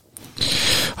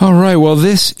All right, well,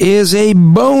 this is a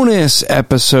bonus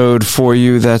episode for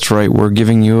you. That's right, we're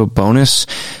giving you a bonus.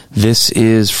 This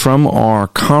is from our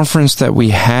conference that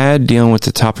we had dealing with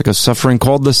the topic of suffering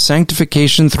called the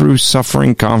Sanctification Through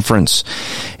Suffering Conference.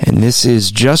 And this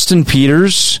is Justin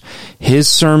Peters, his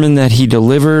sermon that he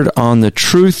delivered on the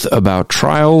truth about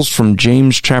trials from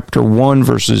James chapter 1,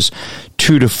 verses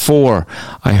 2 to 4.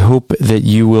 I hope that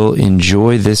you will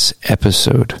enjoy this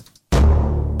episode.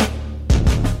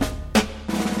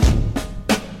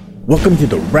 Welcome to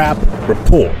the Rap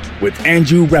Report with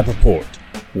Andrew Rappaport,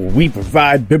 where we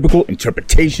provide biblical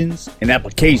interpretations and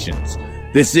applications.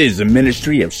 This is a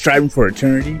ministry of Striving for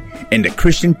Eternity and the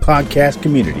Christian podcast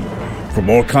community. For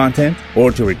more content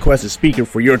or to request a speaker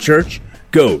for your church,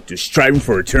 go to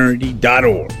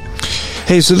strivingforeternity.org.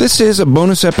 Hey, so this is a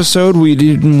bonus episode. We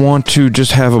didn't want to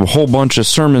just have a whole bunch of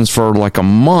sermons for like a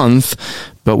month,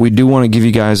 but we do want to give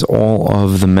you guys all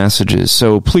of the messages.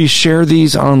 So please share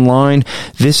these online.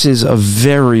 This is a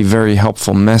very, very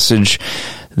helpful message.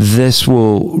 This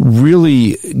will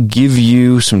really give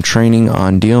you some training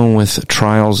on dealing with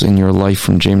trials in your life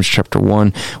from James chapter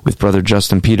 1 with Brother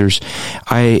Justin Peters.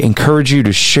 I encourage you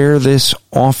to share this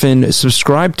often.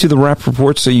 Subscribe to the Rap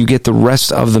Report so you get the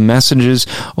rest of the messages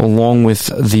along with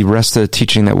the rest of the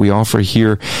teaching that we offer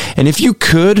here. And if you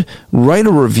could, write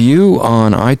a review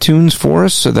on iTunes for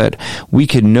us so that we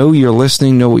could know you're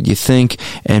listening, know what you think,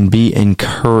 and be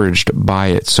encouraged by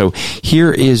it. So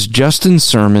here is Justin's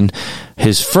sermon,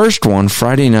 his first one,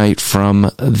 Friday night, from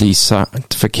the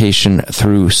Sanctification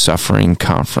Through Suffering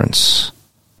Conference.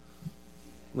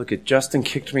 Look at Justin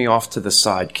kicked me off to the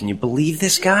side. Can you believe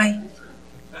this guy?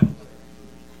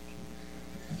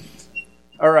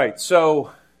 All right,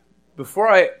 so before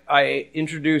I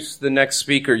introduce the next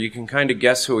speaker, you can kind of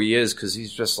guess who he is because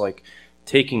he's just like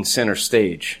taking center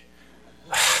stage.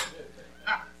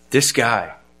 This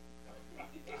guy.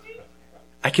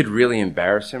 I could really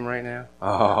embarrass him right now. Oh.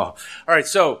 All right,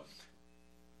 so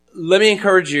let me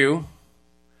encourage you,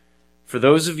 for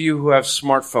those of you who have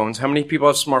smartphones, how many people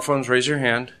have smartphones? Raise your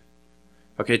hand.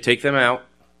 Okay, take them out.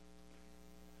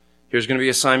 Here's going to be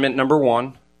assignment number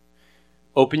 1.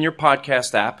 Open your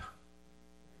podcast app.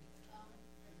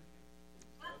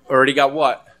 Already got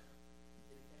what?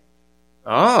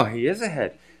 Oh, he is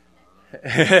ahead.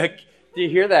 Do you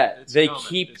hear that? They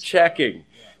keep checking.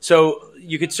 So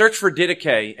you could search for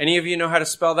Didache. Any of you know how to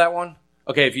spell that one?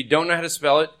 Okay, if you don't know how to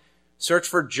spell it, search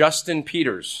for Justin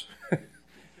Peters.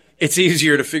 It's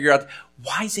easier to figure out.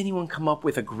 Why does anyone come up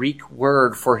with a Greek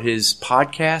word for his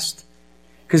podcast?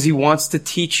 Because he wants to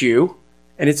teach you,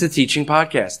 and it's a teaching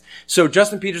podcast. So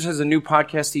Justin Peters has a new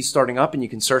podcast he's starting up, and you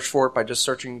can search for it by just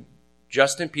searching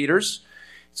Justin Peters.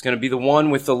 It's going to be the one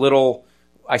with the little,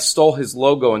 I stole his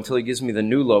logo until he gives me the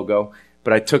new logo,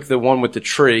 but I took the one with the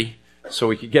tree so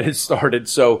we could get it started.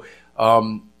 So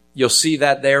you'll see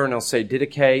that there, and it'll say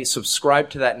Didache. Subscribe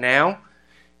to that now.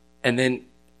 And then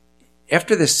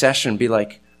after this session, be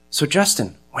like, so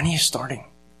Justin, when are you starting?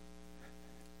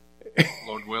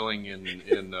 Lord willing,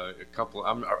 in a couple.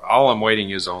 All I'm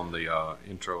waiting is on the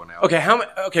intro and outro.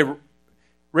 Okay,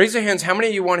 raise your hands. How many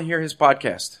of you want to hear his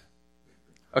podcast?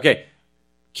 Okay,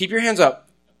 keep your hands up.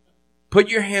 Put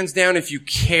your hands down if you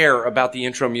care about the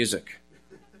intro music.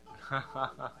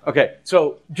 Okay,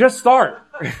 so just start.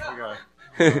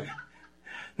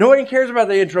 Nobody cares about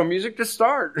the intro music. Just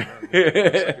start.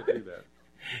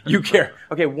 You care.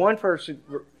 Okay, one person.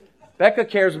 Becca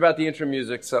cares about the intro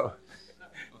music, so.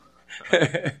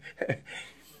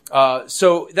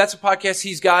 So that's a podcast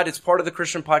he's got. It's part of the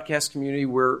Christian podcast community.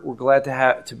 We're glad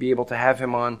to be able to have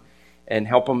him on and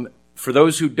help him. For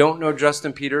those who don't know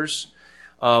Justin Peters,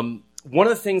 one of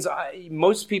the things,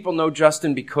 most people know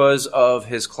Justin because of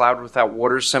his Cloud Without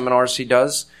Water seminars he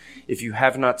does. If you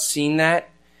have not seen that,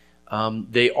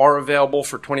 they are available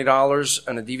for $20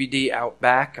 on a DVD out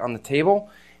back on the table.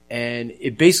 And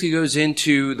it basically goes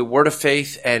into the Word of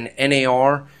Faith and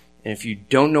NAR. And if you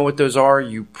don't know what those are,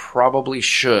 you probably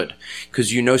should,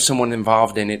 because you know someone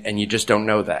involved in it and you just don't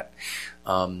know that.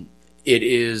 It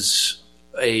is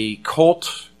a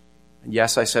cult.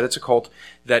 Yes, I said it's a cult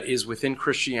that is within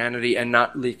Christianity and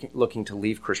not looking to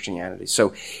leave Christianity.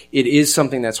 So it is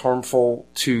something that's harmful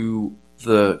to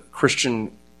the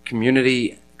Christian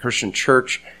community, Christian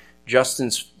church. Justin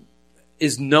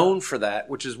is known for that,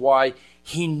 which is why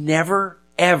he never,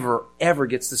 ever, ever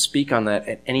gets to speak on that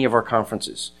at any of our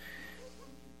conferences.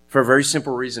 For a very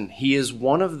simple reason. He is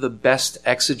one of the best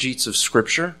exegetes of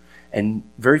Scripture, and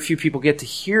very few people get to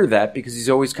hear that because he's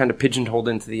always kind of pigeonholed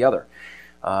into the other.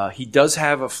 He does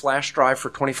have a flash drive for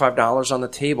 $25 on the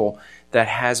table that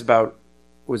has about,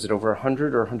 was it over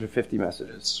 100 or 150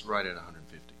 messages? It's right at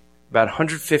 150. about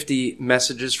 150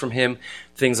 messages from him,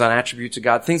 things on attributes of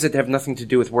God, things that have nothing to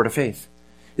do with Word of Faith.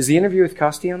 Is the interview with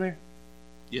Costi on there?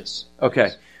 Yes.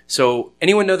 Okay. So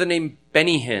anyone know the name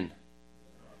Benny Hinn?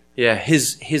 Yeah,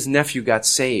 his nephew got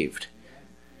saved,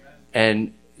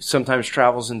 and sometimes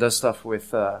travels and does stuff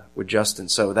with Justin.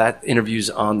 So that interview's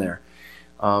on there.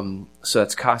 So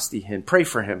that's Costi Hinn. Pray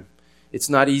for him. It's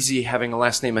not easy having a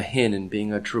last name of Hinn and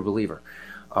being a true believer.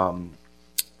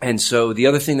 And so the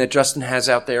other thing that Justin has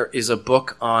out there is a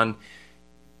book on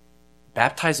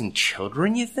baptizing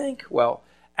children, you think? Well,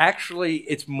 actually,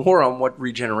 it's more on what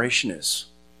regeneration is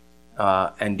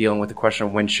and dealing with the question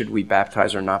of when should we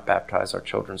baptize or not baptize our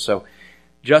children. So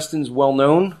Justin's well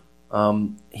known.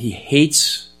 He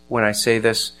hates when I say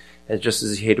this, just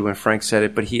as he hated when Frank said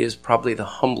it, but he is probably the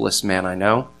humblest man I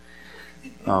know.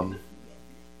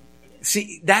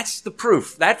 See, that's the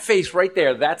proof. That face right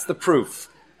there, that's the proof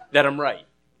that I'm right.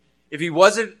 If he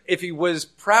was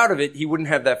proud of it, he wouldn't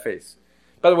have that face.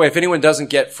 By the way, if anyone doesn't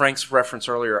get Frank's reference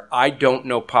earlier, I don't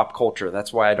know pop culture.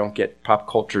 That's why I don't get pop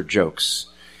culture jokes.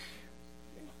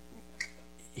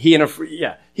 He and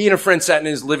a friend sat in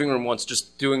his living room once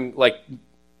just doing like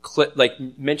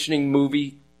mentioning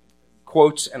movie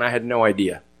quotes, and I had no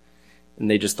idea. And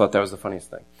they just thought that was the funniest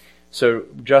thing. So,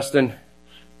 Justin,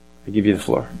 I give you the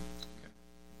floor.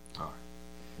 All right.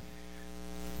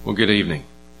 Well, good evening.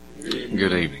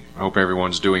 Good evening. I hope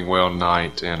everyone's doing well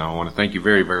tonight, and I want to thank you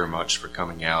very, very much for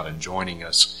coming out and joining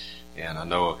us. And I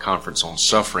know a conference on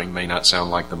suffering may not sound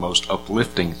like the most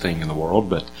uplifting thing in the world,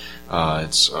 but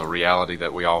it's a reality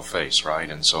that we all face, right?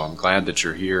 And so I'm glad that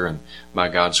you're here, and by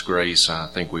God's grace, I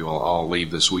think we will all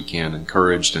leave this weekend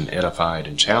encouraged and edified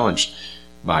and challenged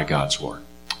by God's Word,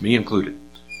 me included.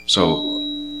 So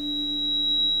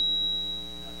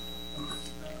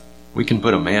we can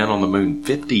put a man on the moon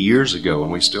 50 years ago,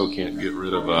 and we still can't get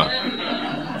rid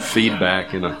of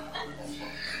feedback.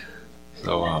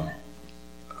 So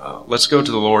let's go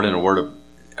to the Lord in a word of.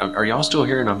 Are y'all still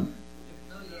hearing? I'm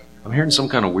hearing some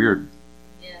kind of weird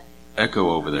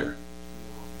echo over there.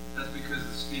 That's because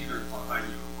the speaker behind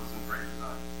you wasn't very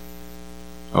designed.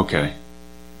 Okay,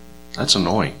 that's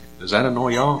annoying. Does that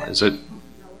annoy y'all? Is it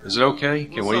okay?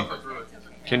 Can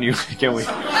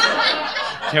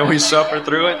we suffer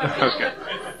through it? Okay.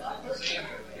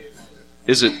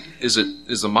 Is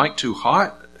the mic too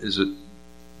hot? Is it?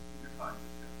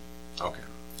 Okay.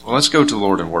 Well, let's go to the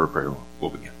Lord in word of prayer. We'll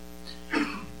begin.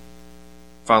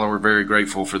 Father, we're very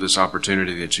grateful for this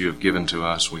opportunity that you have given to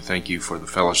us. We thank you for the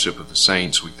fellowship of the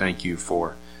saints. We thank you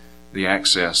for the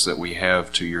access that we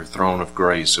have to your throne of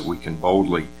grace, that we can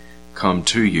boldly come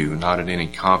to you, not in any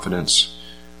confidence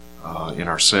in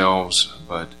ourselves,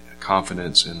 but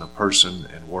confidence in the person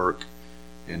and work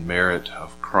and merit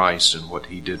of Christ and what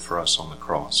he did for us on the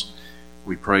cross.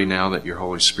 We pray now that your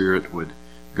Holy Spirit would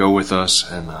go with us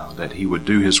and that he would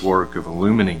do his work of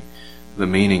illumining the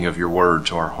meaning of your word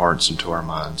to our hearts and to our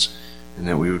minds, and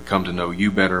that we would come to know you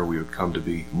better. We would come to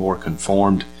be more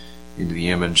conformed into the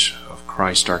image of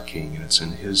Christ our King, and it's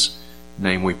in his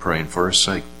name we pray, and for his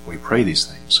sake we pray these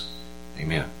things.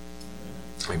 Amen.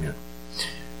 Amen.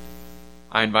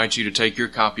 I invite you to take your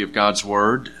copy of God's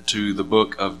Word to the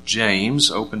book of James.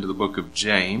 Open to the book of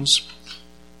James.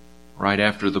 Right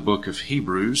after the book of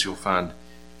Hebrews, you'll find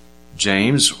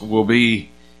James. Will be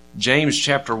James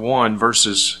chapter 1,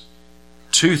 verses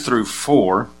 2 through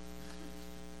 4.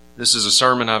 This is a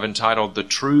sermon I've entitled, The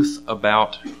Truth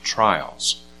About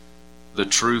Trials. The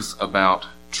Truth About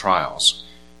Trials.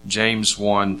 James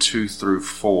 1, 2 through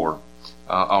 4.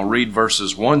 I'll read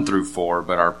verses 1 through 4,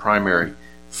 but our primary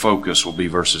focus will be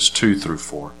verses 2 through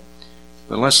 4.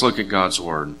 But let's look at God's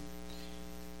Word.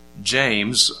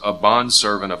 James, a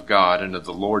bondservant of God and of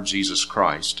the Lord Jesus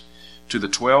Christ, to the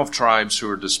 12 tribes who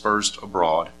are dispersed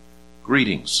abroad,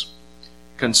 greetings.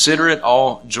 Consider it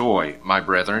all joy, my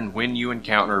brethren, when you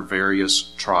encounter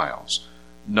various trials,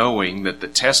 knowing that the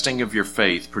testing of your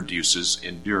faith produces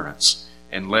endurance.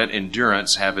 And let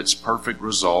endurance have its perfect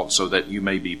result, so that you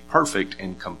may be perfect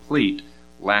and complete,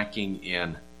 lacking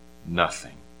in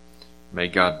nothing. May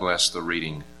God bless the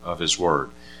reading of his word.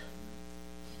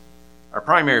 Our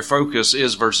primary focus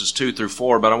is verses 2 through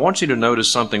 4, but I want you to notice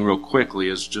something real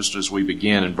quickly just as we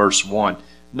begin in verse 1.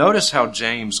 Notice how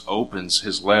James opens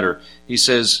his letter. He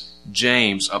says,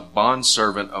 James, a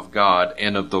bondservant of God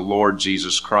and of the Lord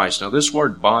Jesus Christ. Now this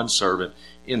word bondservant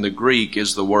in the Greek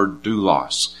is the word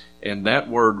doulos, and that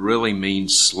word really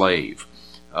means slave.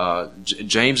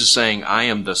 James is saying, I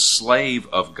am the slave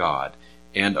of God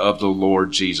and of the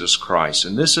Lord Jesus Christ.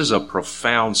 And this is a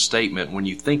profound statement when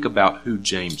you think about who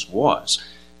James was.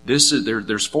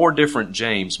 There's 4 different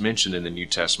James mentioned in the New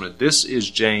Testament. This is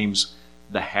James,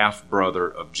 the half-brother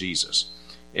of Jesus.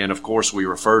 And of course, we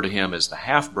refer to him as the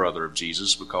half-brother of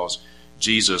Jesus because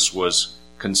Jesus was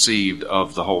conceived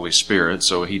of the Holy Spirit,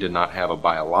 so he did not have a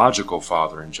biological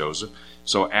father in Joseph.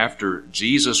 So after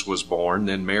Jesus was born,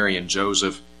 then Mary and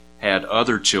Joseph had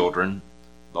other children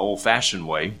the old-fashioned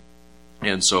way.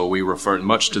 And so we refer,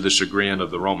 much to the chagrin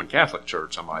of the Roman Catholic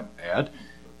Church, I might add.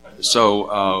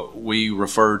 So we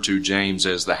refer to James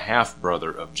as the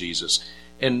half-brother of Jesus.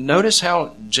 And notice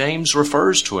how James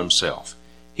refers to himself.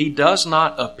 He does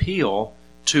not appeal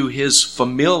to his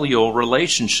familial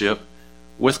relationship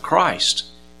with Christ.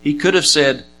 He could have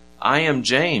said, I am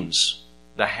James,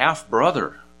 the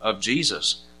half-brother of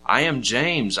Jesus. I am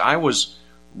James. I was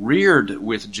reared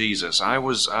with Jesus.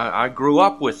 I grew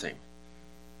up with him.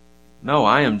 No,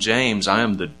 I am James. I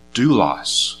am the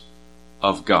doulos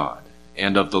of God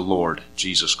and of the Lord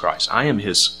Jesus Christ. I am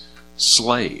his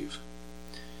slave.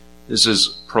 This is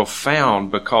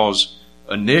profound because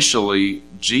initially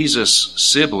Jesus'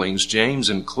 siblings, James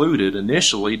included,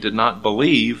 initially did not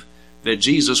believe that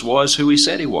Jesus was who he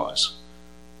said he was.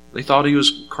 They thought he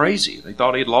was crazy. They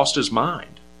thought he had lost his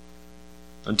mind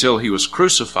until he was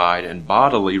crucified and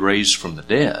bodily raised from the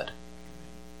dead.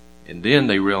 And then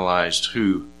they realized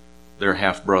who their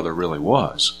half-brother really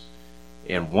was.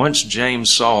 And once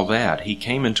James saw that, he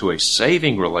came into a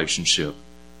saving relationship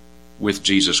with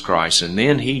Jesus Christ. And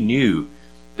then he knew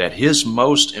that his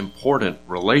most important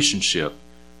relationship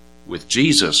with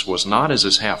Jesus was not as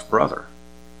his half-brother,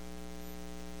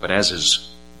 but as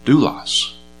his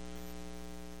doulos.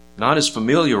 Not his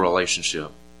familial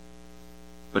relationship,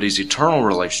 but his eternal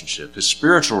relationship, his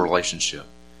spiritual relationship.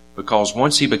 Because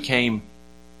once he became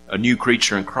a new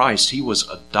creature in Christ, he was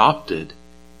adopted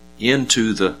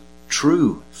into the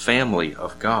true family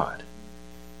of God.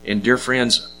 And dear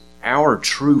friends, our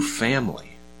true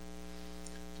family,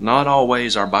 not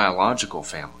always our biological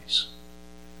families.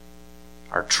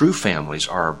 Our true families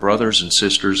are our brothers and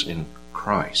sisters in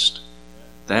Christ.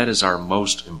 That is our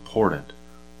most important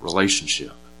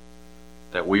relationship.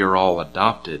 That we are all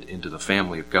adopted into the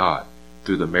family of God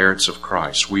through the merits of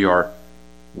Christ. We are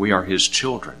his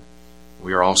children.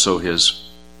 We are also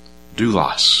his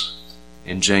doulos.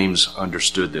 And James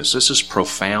understood this. This is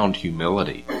profound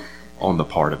humility on the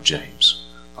part of James.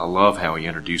 I love how he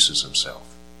introduces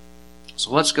himself.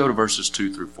 So let's go to verses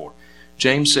 2 through 4.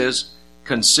 James says,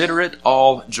 "Consider it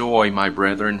all joy, my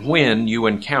brethren, when you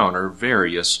encounter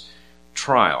various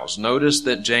trials." Notice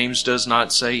that James does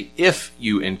not say if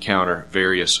you encounter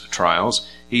various trials.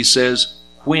 He says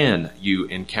when you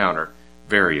encounter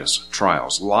various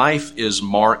trials. Life is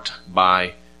marked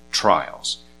by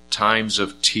trials, times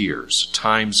of tears,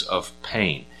 times of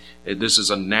pain. This is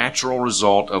a natural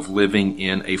result of living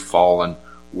in a fallen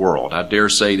world. I dare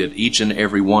say that each and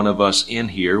every one of us in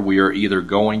here, we are either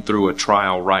going through a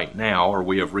trial right now or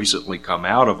we have recently come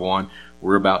out of one.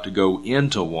 We're about to go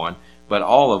into one. But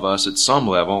all of us at some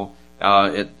level,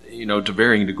 to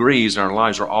varying degrees in our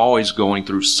lives, are always going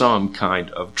through some kind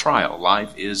of trial.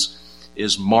 Life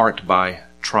is marked by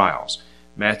trials.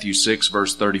 Matthew 6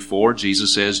 verse 34,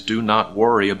 Jesus says, "Do not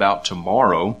worry about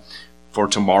tomorrow, for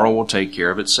tomorrow will take care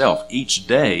of itself." Each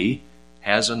day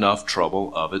has enough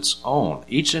trouble of its own.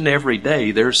 Each and every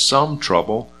day there's some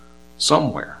trouble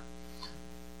somewhere.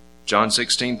 John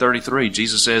 16:33,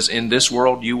 Jesus says, "In this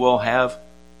world you will have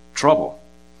trouble."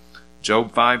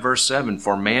 Job 5 verse 7,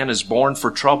 "For man is born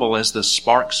for trouble as the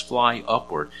sparks fly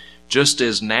upward." Just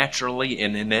as naturally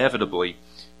and inevitably,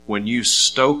 when you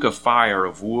stoke a fire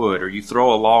of wood or you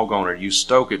throw a log on it, you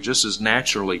stoke it just as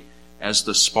naturally as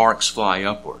the sparks fly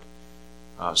upward.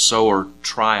 So are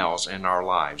trials in our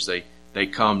lives. They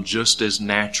come just as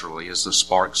naturally as the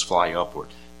sparks fly upward.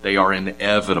 They are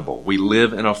inevitable. We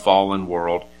live in a fallen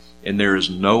world, and there is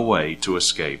no way to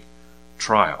escape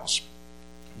trials.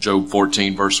 Job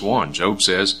 14 verse 1, Job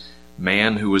says,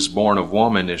 "Man who is born of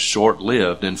woman is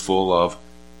short-lived and full of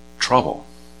trouble."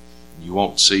 You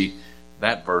won't see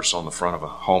that verse on the front of a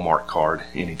Hallmark card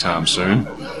anytime soon.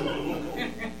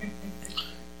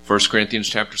 1 Corinthians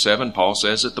chapter 7, Paul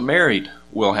says that the married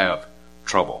will have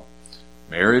trouble.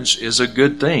 Marriage is a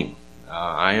good thing.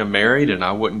 I am married and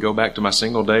I wouldn't go back to my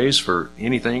single days for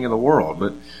anything in the world,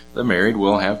 but the married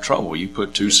will have trouble. You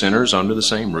put two sinners under the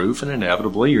same roof and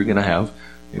inevitably you're going to have,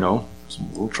 some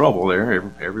little trouble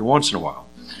there every once in a while.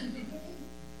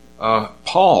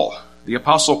 Paul, the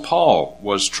Apostle Paul,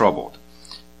 was troubled.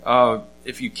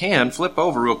 If you can, flip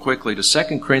over real quickly to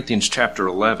 2 Corinthians chapter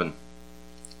 11.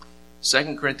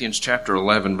 2 Corinthians chapter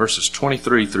 11, verses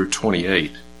 23 through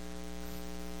 28.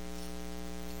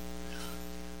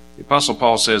 The Apostle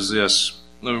Paul says this.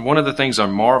 One of the things I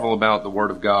marvel about the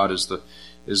Word of God is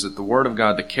is that the Word of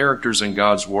God, the characters in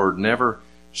God's Word never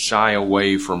shy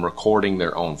away from recording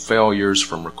their own failures,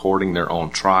 from recording their own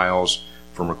trials,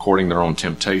 from recording their own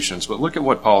temptations. But look at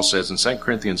what Paul says in 2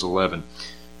 Corinthians 11,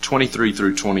 23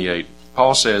 through 28.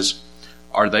 Paul says,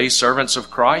 "Are they servants of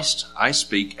Christ? I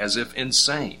speak as if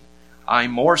insane. I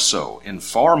more so, in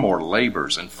far more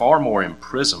labors and far more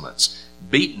imprisonments,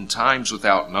 beaten times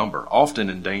without number, often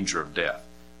in danger of death.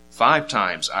 5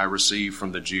 times I received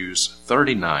from the Jews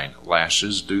 39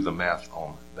 lashes, do the math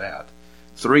on that.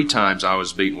 3 times I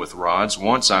was beaten with rods,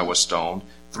 once I was stoned,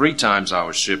 3 times I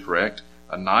was shipwrecked,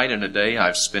 a night and a day I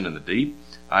have spent in the deep.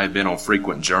 I have been on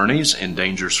frequent journeys, in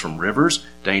dangers from rivers,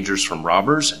 dangers from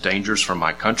robbers, dangers from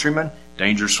my countrymen,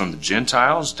 dangers from the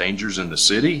Gentiles, dangers in the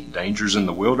city, dangers in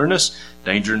the wilderness,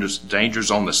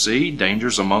 dangers on the sea,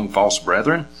 dangers among false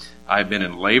brethren. I have been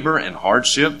in labor and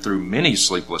hardship through many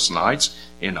sleepless nights,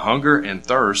 in hunger and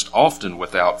thirst, often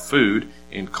without food,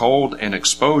 in cold and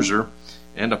exposure.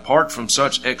 And apart from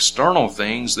such external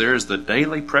things, there is the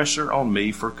daily pressure on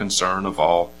me for concern of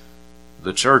all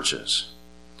the churches."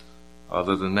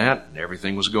 Other than that,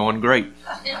 everything was going great.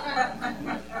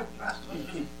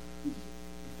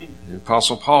 The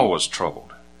Apostle Paul was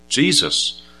troubled.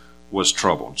 Jesus was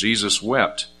troubled. Jesus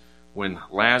wept when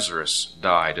Lazarus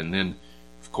died, and then,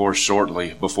 of course,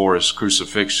 shortly before his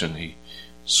crucifixion, he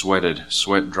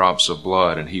sweat drops of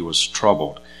blood, and he was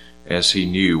troubled as he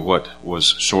knew what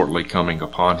was shortly coming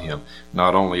upon him,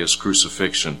 not only his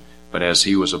crucifixion, but as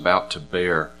he was about to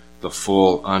bear the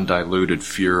full, undiluted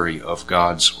fury of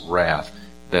God's wrath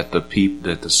that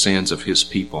the sins of his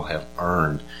people have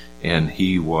earned, and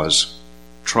he was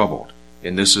troubled.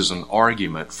 And this is an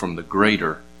argument from the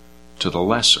greater to the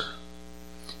lesser.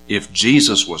 If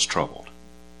Jesus was troubled,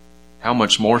 how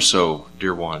much more so,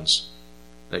 dear ones,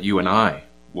 that you and I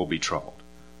will be troubled.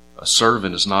 A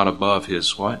servant is not above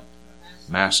his what?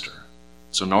 Master.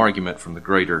 It's an argument from the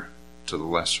greater to the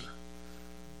lesser.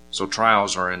 So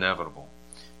trials are inevitable.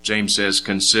 James says,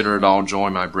 "Consider it all joy,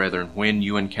 my brethren, when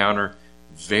you encounter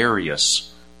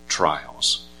various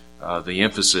trials." The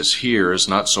emphasis here is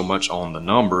not so much on the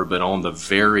number, but on the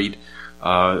varied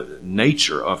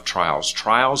nature of trials.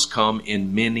 Trials come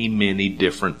in many, many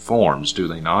different forms, do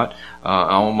they not?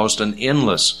 Almost an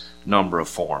endless number of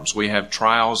forms. We have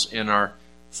trials in our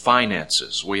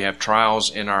finances. We have trials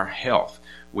in our health.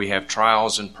 We have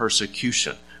trials in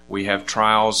persecution. We have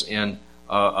trials in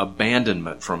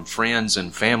abandonment from friends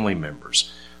and family members.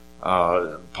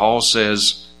 Paul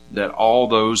says that all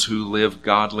those who live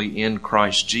godly in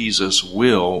Christ Jesus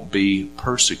will be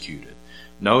persecuted.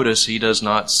 Notice he does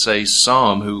not say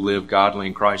some who live godly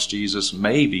in Christ Jesus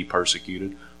may be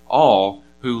persecuted. All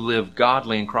who live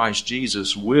godly in Christ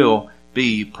Jesus will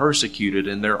be persecuted,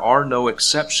 and there are no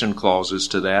exception clauses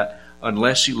to that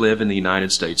unless you live in the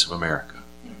United States of America.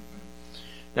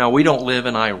 Now, we don't live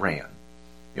in Iran.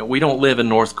 We don't live in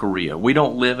North Korea. We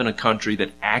don't live in a country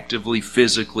that actively,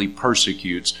 physically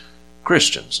persecutes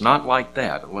Christians. Not like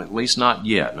that, at least not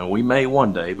yet. Now, we may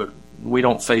one day, but we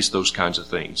don't face those kinds of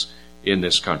things in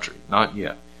this country. Not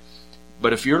yet.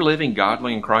 But if you're living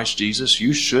godly in Christ Jesus,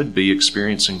 you should be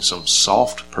experiencing some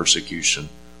soft persecution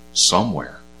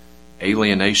somewhere.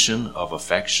 Alienation of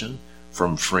affection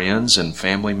from friends and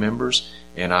family members.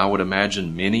 And I would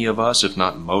imagine many of us, if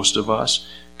not most of us,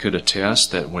 could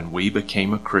attest that when we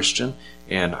became a Christian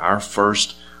and our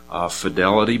first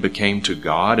fidelity became to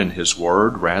God and His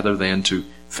Word rather than to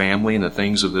family and the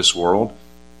things of this world,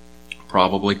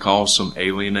 probably caused some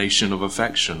alienation of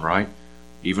affection, right?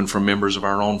 Even from members of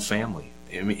our own family,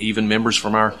 even members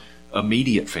from our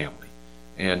immediate family.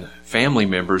 And family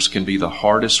members can be the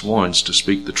hardest ones to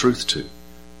speak the truth to,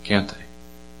 can't they?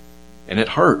 And it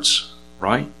hurts,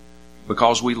 right?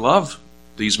 Because we love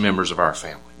these members of our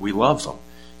family. We love them.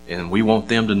 And we want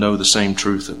them to know the same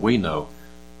truth that we know.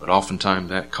 But oftentimes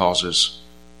that causes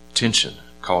tension,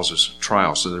 causes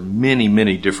trials. So there are many,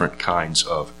 many different kinds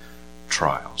of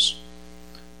trials.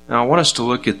 Now I want us to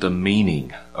look at the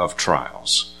meaning of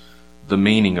trials. The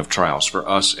meaning of trials for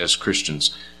us as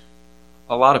Christians.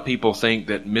 A lot of people think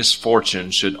that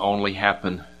misfortune should only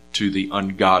happen to the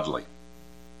ungodly.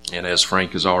 And as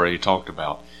Frank has already talked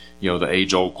about, the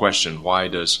age-old question, why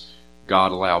does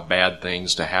God allow bad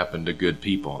things to happen to good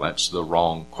people? That's the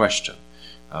wrong question,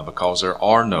 because there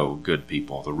are no good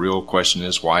people. The real question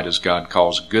is, why does God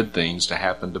cause good things to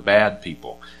happen to bad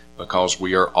people? Because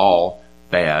we are all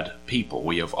bad people.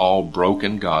 We have all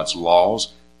broken God's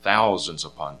laws thousands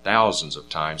upon thousands of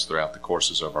times throughout the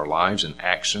courses of our lives, in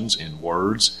actions, in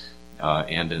words,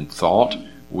 and in thought.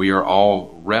 We are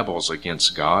all rebels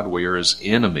against God. We are His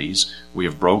enemies. We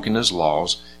have broken His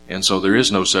laws. And so there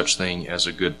is no such thing as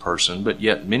a good person. But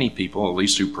yet many people, at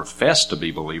least who profess to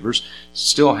be believers,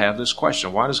 still have this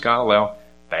question. Why does God allow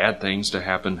bad things to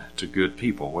happen to good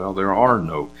people? Well, there are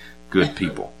no good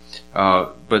people.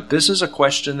 But this is a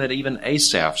question that even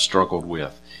Asaph struggled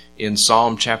with. In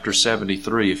Psalm chapter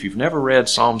 73, if you've never read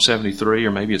Psalm 73,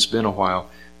 or maybe it's been a while,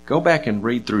 go back and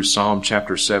read through Psalm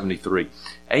chapter 73.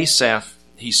 Asaph,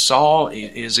 he saw,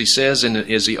 as he says,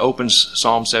 as he opens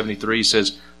Psalm 73, he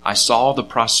says, I saw the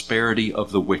prosperity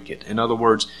of the wicked. In other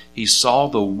words, he saw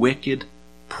the wicked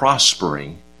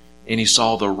prospering, and he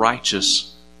saw the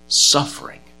righteous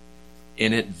suffering.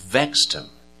 And it vexed him.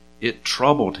 It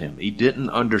troubled him. He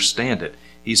didn't understand it.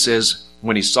 He says,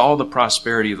 when he saw the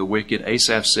prosperity of the wicked,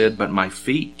 Asaph said, but my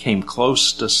feet came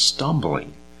close to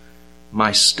stumbling.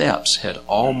 My steps had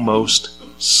almost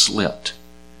slipped.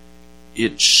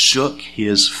 It shook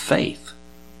his faith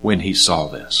when he saw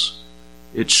this.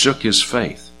 It shook his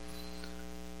faith.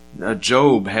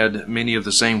 Job had many of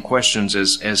the same questions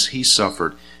as he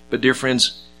suffered. But dear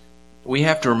friends, we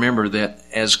have to remember that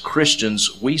as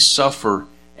Christians, we suffer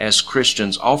as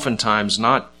Christians oftentimes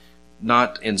not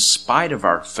in spite of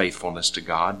our faithfulness to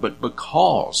God, but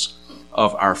because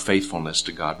of our faithfulness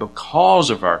to God, because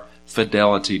of our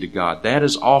fidelity to God. That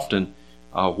is often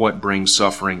what brings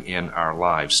suffering in our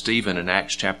lives. Stephen in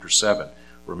Acts chapter 7,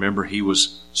 remember he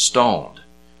was stoned.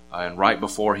 And right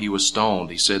before he was stoned,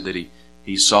 he said that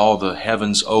he saw the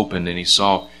heavens open and he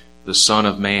saw the Son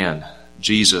of Man,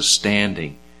 Jesus,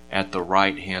 standing at the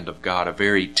right hand of God. A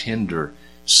very tender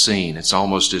scene. It's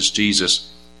almost as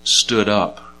Jesus stood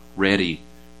up ready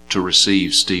to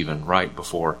receive Stephen right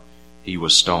before he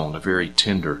was stoned. A very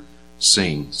tender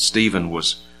scene. Stephen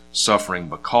was suffering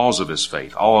because of his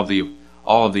faith. All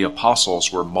of the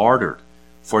apostles were martyred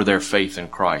for their faith in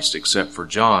Christ except for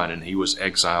John, and he was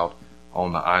exiled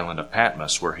on the island of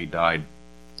Patmos where he died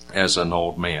as an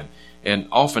old man. And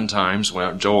oftentimes,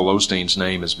 when Joel Osteen's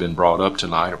name has been brought up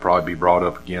tonight, it'll probably be brought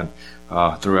up again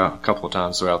throughout a couple of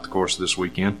times throughout the course of this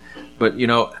weekend. But you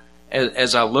know,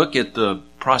 as I look at the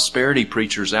prosperity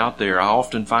preachers out there, I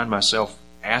often find myself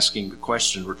asking the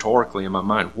question rhetorically in my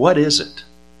mind, what is it?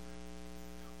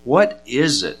 What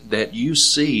is it that you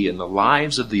see in the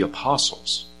lives of the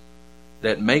apostles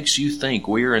that makes you think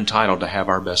we are entitled to have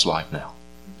our best life now?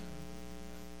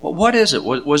 Well, what is it?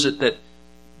 Was it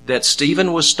that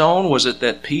Stephen was stoned? Was it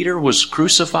that Peter was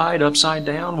crucified upside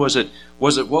down? Was it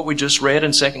what we just read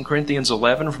in 2 Corinthians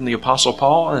 11 from the Apostle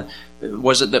Paul?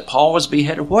 Was it that Paul was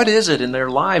beheaded? What is it in their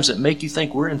lives that make you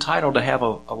think we're entitled to have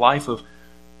a life of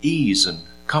ease and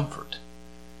comfort?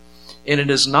 And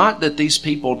it is not that these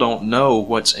people don't know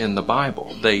what's in the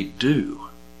Bible. They do.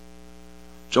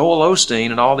 Joel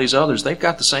Osteen and all these others, they've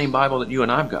got the same Bible that you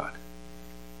and I've got.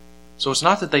 So it's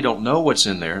not that they don't know what's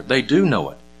in there. They do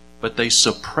know it. But they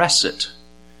suppress it.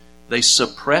 They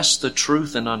suppress the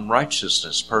truth in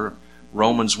unrighteousness, per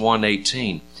Romans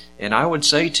 1:18. And I would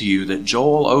say to you that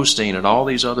Joel Osteen and all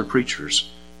these other preachers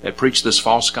that preach this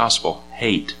false gospel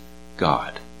hate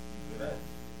God.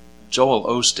 Joel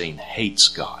Osteen hates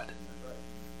God.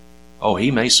 Oh,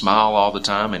 he may smile all the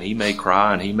time and he may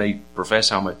cry and he may profess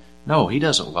how much. No, he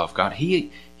doesn't love God.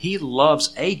 He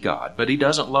loves a God, but he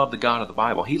doesn't love the God of the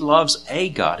Bible. He loves a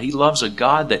God. He loves a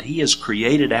God that he has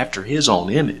created after his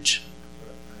own image.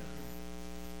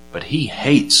 But he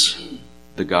hates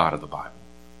the God of the Bible.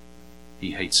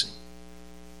 He hates him.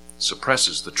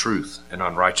 Suppresses the truth and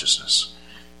unrighteousness.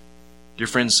 Dear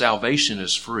friends, salvation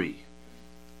is free.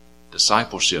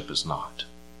 Discipleship is not.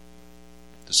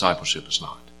 Discipleship is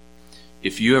not.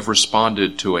 If you have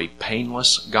responded to a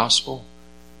painless gospel,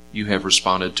 you have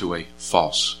responded to a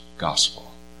false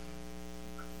gospel.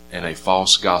 And a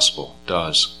false gospel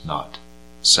does not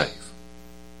save.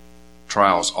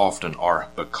 Trials often are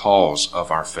because of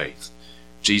our faith.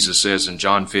 Jesus says in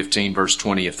John 15, verse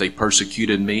 20, if they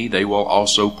persecuted me, they will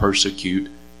also persecute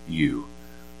you.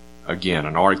 Again,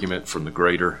 an argument from the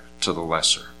greater to the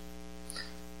lesser.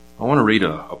 I want to read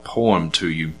a poem to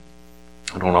you.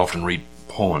 I don't often read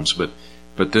poems, but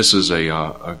this is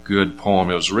a good poem.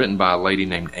 It was written by a lady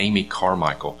named Amy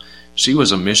Carmichael. She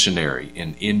was a missionary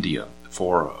in India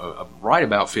for right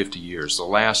about 50 years. The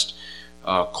last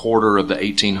quarter of the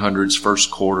 1800s, first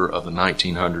quarter of the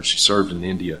 1900s, she served in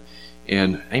India.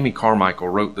 And Amy Carmichael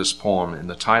wrote this poem, and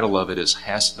the title of it is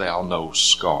Hast Thou No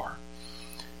Scar?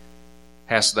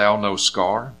 Hast thou no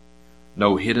scar?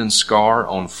 No hidden scar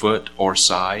on foot or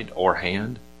side or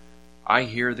hand? I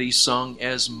hear thee sung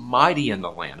as mighty in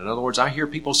the land. In other words, I hear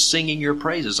people singing your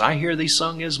praises. I hear thee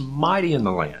sung as mighty in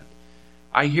the land.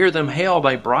 I hear them hail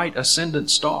thy bright ascendant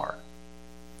star.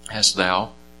 Hast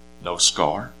thou no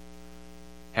scar?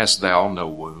 Hast thou no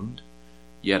wound?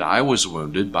 Yet I was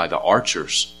wounded by the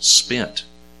archers, spent.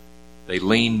 They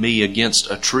leaned me against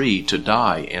a tree to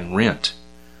die and rent.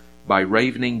 By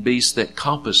ravening beasts that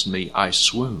compassed me I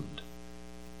swooned.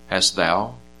 Hast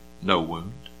thou no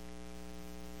wound?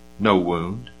 No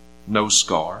wound, no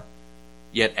scar.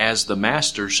 Yet as the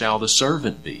master shall the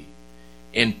servant be,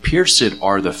 and pierced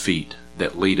are the feet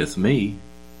that leadeth me,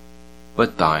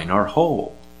 but thine are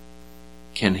whole.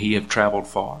 Can he have traveled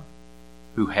far,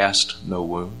 who hast no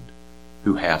wound,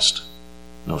 who hast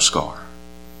no scar?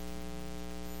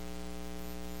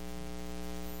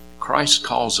 Christ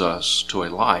calls us to a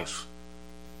life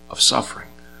of suffering.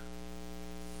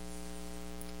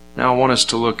 Now I want us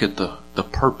to look at the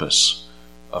purpose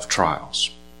of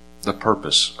trials. The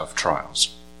purpose of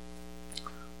trials.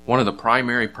 One of the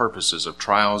primary purposes of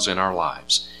trials in our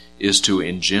lives is to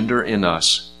engender in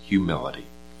us humility.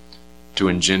 To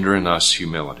engender in us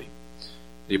humility.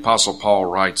 The Apostle Paul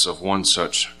writes of one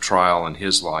such trial in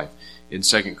his life. In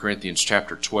 2 Corinthians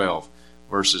chapter 12,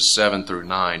 verses 7 through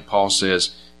 9, Paul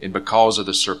says, "And because of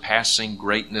the surpassing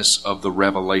greatness of the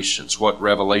revelations." What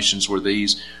revelations were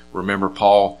these? Remember,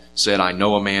 Paul said, "I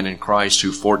know a man in Christ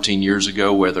who 14 years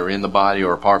ago, whether in the body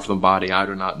or apart from the body, I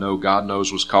do not know, God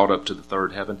knows, was caught up to the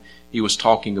third heaven." He was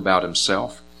talking about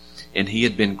himself. And he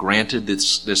had been granted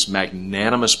this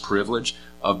magnanimous privilege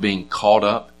of being caught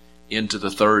up into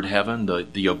the third heaven,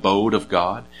 the abode of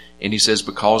God. And he says,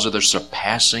 because of the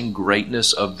surpassing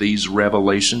greatness of these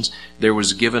revelations, there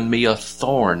was given me a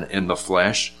thorn in the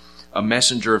flesh, a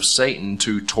messenger of Satan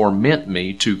to torment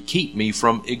me, to keep me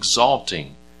from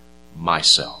exalting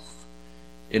myself.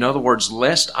 In other words,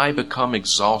 lest I become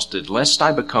exhausted, lest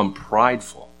I become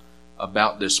prideful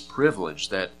about this privilege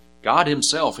that God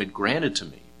himself had granted to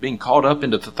me, being caught up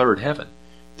into the third heaven,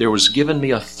 there was given me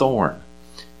a thorn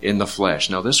in the flesh.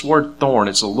 Now this word thorn,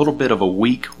 it's a little bit of a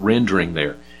weak rendering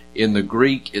there. In the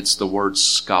Greek, it's the word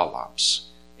skalops.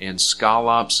 And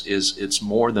skalops it's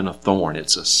more than a thorn,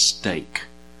 it's a stake.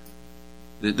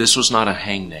 This was not a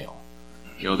hangnail.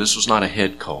 This was not a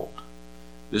head cold.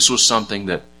 This was something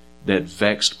that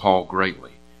vexed Paul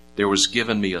greatly. There was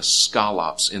given me a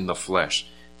skalops in the flesh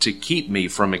to keep me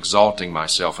from exalting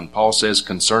myself. And Paul says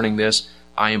concerning this,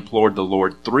 I implored the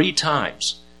Lord 3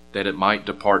 times that it might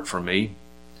depart from me.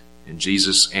 And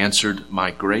Jesus answered,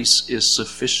 "My grace is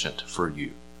sufficient for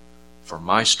you, for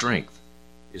my strength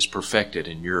is perfected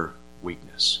in your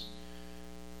weakness."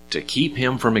 To keep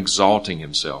him from exalting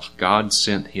himself, God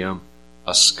sent him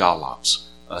a skalops,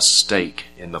 a stake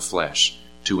in the flesh,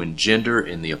 to engender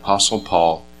in the Apostle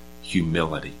Paul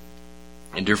humility.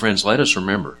 And dear friends, let us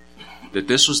remember that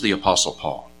this was the Apostle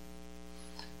Paul.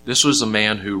 This was a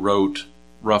man who wrote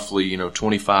roughly,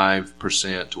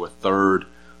 25% to a third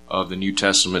of the New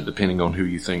Testament, depending on who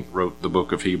you think wrote the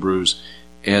book of Hebrews.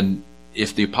 And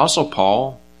if the Apostle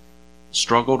Paul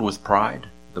struggled with pride,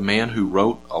 the man who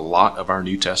wrote a lot of our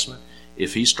New Testament,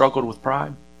 if he struggled with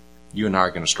pride, you and I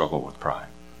are going to struggle with pride.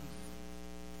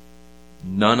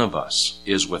 None of us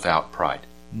is without pride.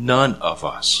 None of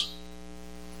us.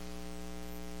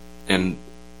 And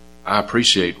I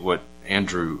appreciate what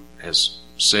Andrew has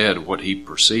said, what he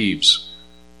perceives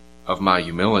of my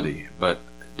humility. But,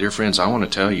 dear friends, I want to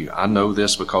tell you, I know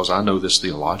this because I know this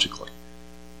theologically.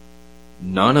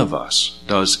 None of us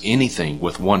does anything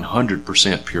with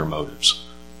 100% pure motives.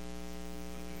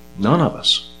 None of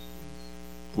us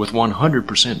with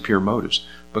 100% pure motives,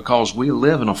 because we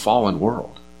live in a fallen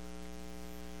world.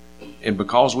 And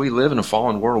because we live in a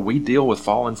fallen world, we deal with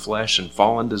fallen flesh and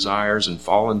fallen desires and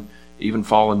even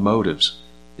fallen motives.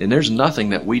 And there's nothing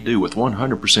that we do with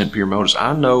 100% pure motives.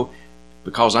 I know,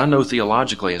 because I know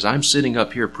theologically, as I'm sitting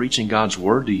up here preaching God's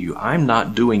Word to you, I'm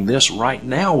not doing this right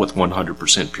now with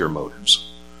 100% pure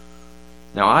motives.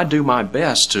 Now, I do my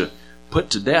best to put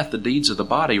to death the deeds of the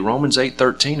body, Romans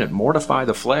 8:13, and mortify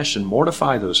the flesh and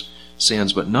mortify those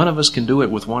sins, but none of us can do it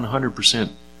with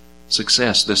 100%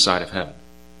 success this side of heaven.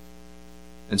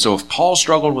 And so if Paul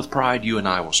struggled with pride, you and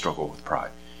I will struggle with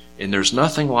pride. And there's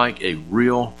nothing like a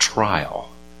real trial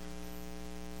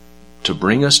to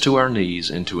bring us to our knees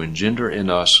and to engender in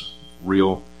us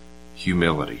real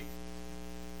humility.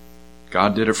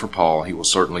 God did it for Paul. He will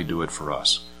certainly do it for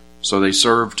us. So they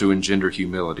serve to engender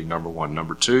humility, number one.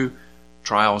 Number two,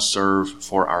 trials serve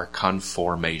for our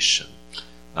conformation.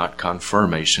 Not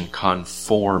confirmation,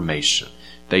 conformation.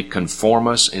 They conform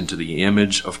us into the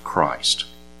image of Christ.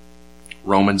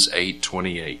 Romans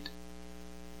 8:28.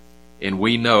 And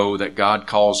we know that God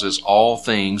causes all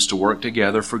things to work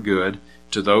together for good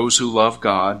to those who love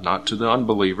God, not to the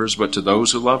unbelievers, but to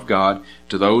those who love God,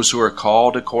 to those who are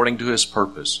called according to His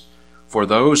purpose. For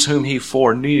those whom He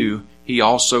foreknew, He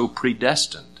also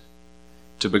predestined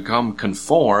to become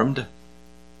conformed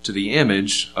to the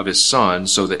image of His Son,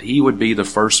 so that He would be the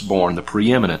firstborn, the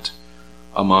preeminent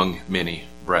among many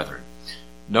brethren.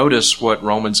 Notice what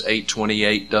Romans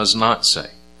 8:28 does not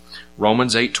say.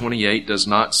 Romans 8:28 does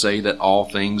not say that all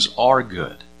things are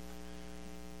good.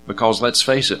 Because let's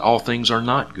face it, all things are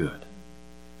not good.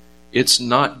 It's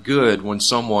not good when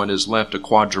someone is left a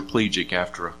quadriplegic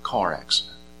after a car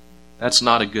accident. That's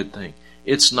not a good thing.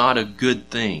 It's not a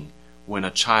good thing when a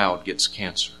child gets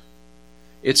cancer.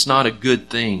 It's not a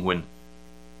good thing when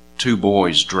 2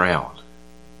 boys drown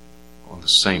on the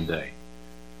same day.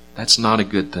 That's not a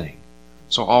good thing.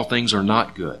 So all things are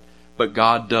not good. But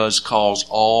God does cause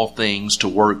all things to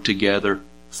work together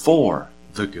for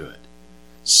the good.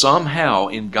 Somehow,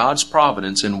 in God's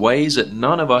providence, in ways that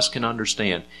none of us can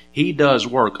understand, He does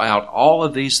work out all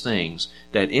of these things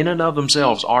that in and of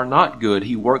themselves are not good.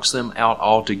 He works them out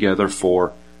altogether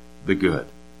for the good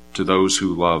to those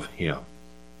who love Him.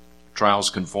 Trials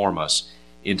conform us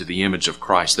into the image of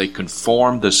Christ. They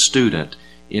conform the student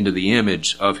into the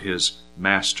image of his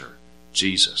master,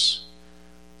 Jesus.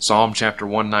 Psalm chapter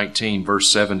 119, verse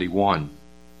 71.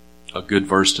 A good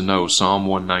verse to know. Psalm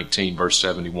 119, verse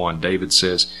 71. David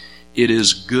says, "It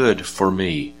is good for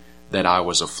me that I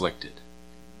was afflicted,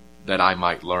 that I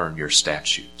might learn your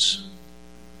statutes."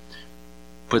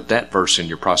 Put that verse in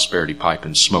your prosperity pipe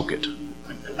and smoke it.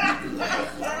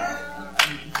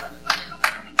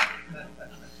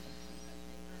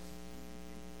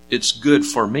 It's good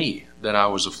for me that I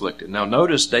was afflicted. Now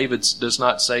notice David does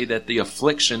not say that the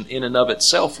affliction in and of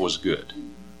itself was good.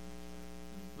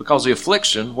 Because the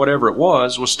affliction, whatever it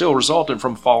was still resultant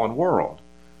from a fallen world.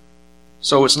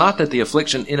 So it's not that the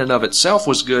affliction in and of itself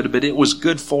was good, but it was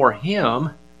good for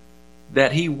him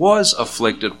that he was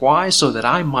afflicted. Why? So that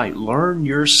I might learn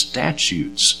your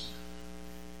statutes.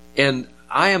 And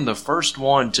I am the first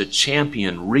one to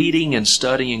champion reading and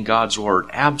studying God's Word.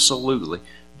 Absolutely.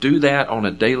 Do that on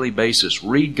a daily basis.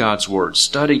 Read God's Word,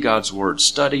 study God's Word,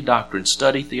 study doctrine,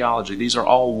 study theology. These are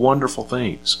all wonderful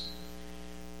things.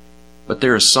 But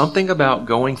there is something about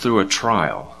going through a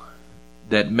trial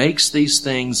that makes these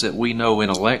things that we know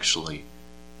intellectually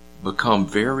become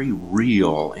very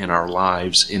real in our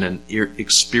lives in an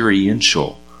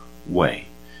experiential way.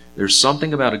 There's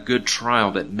something about a good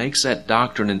trial that makes that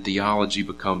doctrine and theology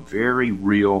become very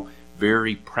real,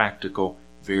 very practical,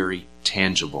 very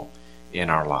tangible in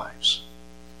our lives.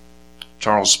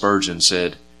 Charles Spurgeon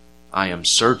said, "I am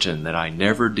certain that I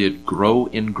never did grow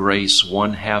in grace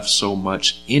 1/2 so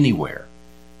much anywhere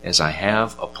as I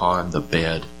have upon the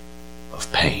bed of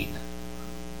pain."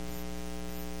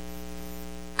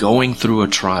 Going through a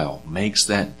trial makes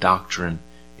that doctrine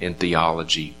and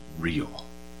theology real.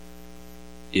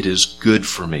 It is good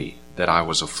for me that I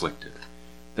was afflicted,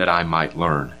 that I might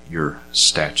learn your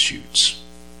statutes.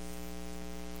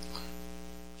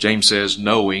 James says,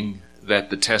 knowing that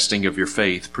the testing of your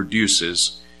faith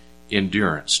produces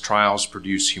endurance. Trials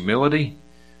produce humility.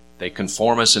 They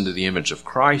conform us into the image of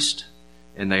Christ,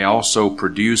 and they also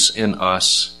produce in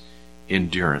us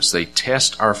endurance. They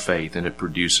test our faith, and it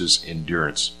produces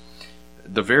endurance.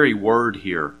 The very word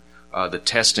here, the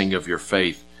testing of your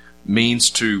faith,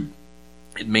 means to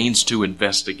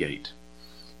investigate.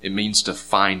 It means to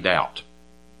find out.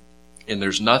 And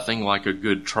there's nothing like a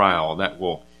good trial that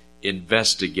will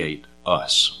investigate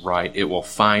us, right? It will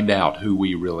find out who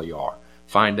we really are.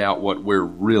 Find out what we're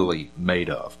really made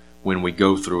of when we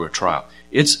go through a trial.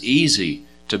 It's easy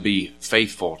to be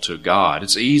faithful to God.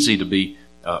 It's easy to be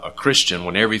a Christian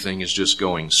when everything is just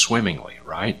going swimmingly,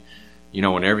 right? You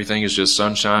know, when everything is just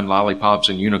sunshine, lollipops,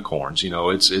 and unicorns. You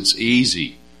know, it's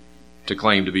easy to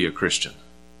claim to be a Christian.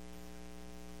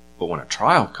 But when a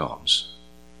trial comes,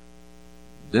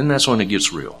 then that's when it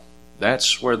gets real.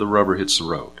 That's where the rubber hits the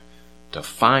road. To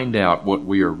find out what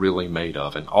we are really made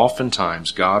of. And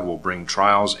oftentimes God will bring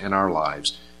trials in our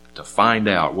lives to find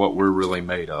out what we're really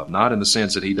made of. Not in the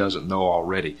sense that He doesn't know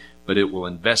already, but it will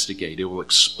investigate, it will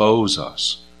expose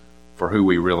us for who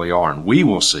we really are, and we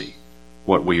will see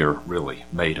what we are really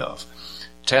made of.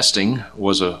 Testing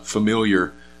was a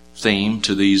familiar theme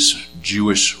to these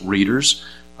Jewish readers.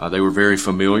 They were very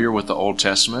familiar with the Old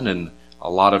Testament and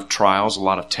a lot of trials, a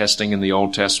lot of testing in the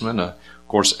Old Testament. Of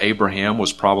course, Abraham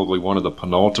was probably one of the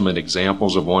penultimate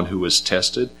examples of one who was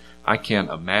tested. I can't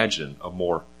imagine a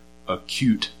more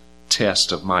acute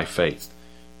test of my faith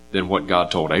than what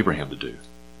God told Abraham to do.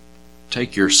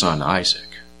 Take your son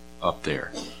Isaac up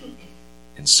there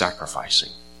and sacrifice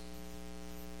him.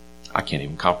 I can't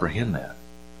even comprehend that.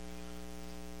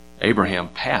 Abraham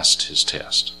passed his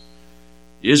test.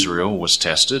 Israel was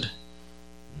tested.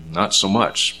 Not so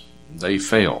much. They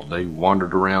failed. They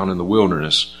wandered around in the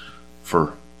wilderness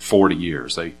for 40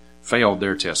 years. They failed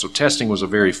their test. So testing was a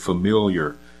very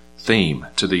familiar theme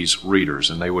to these readers,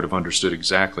 and they would have understood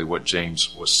exactly what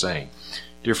James was saying.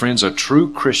 Dear friends, a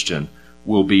true Christian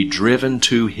will be driven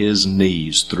to his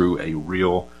knees through a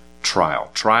real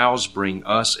trial. Trials bring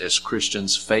us as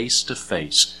Christians face to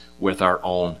face with our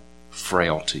own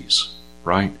frailties,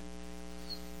 right?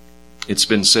 It's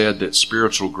been said that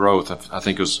spiritual growth, I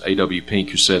think it was A.W. Pink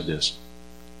who said this,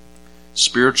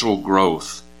 spiritual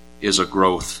growth is a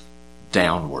growth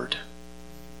downward.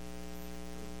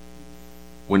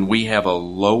 When we have a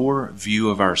lower view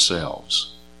of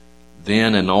ourselves,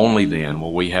 then and only then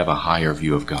will we have a higher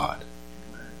view of God.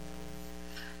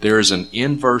 There is an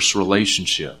inverse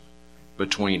relationship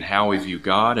between how we view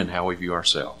God and how we view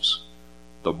ourselves.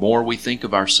 The more we think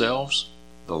of ourselves,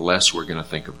 the less we're going to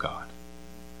think of God.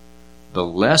 The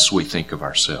less we think of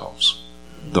ourselves,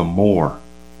 the more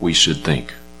we should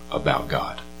think about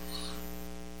God.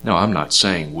 Now, I'm not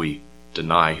saying we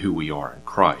deny who we are in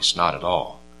Christ, not at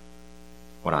all.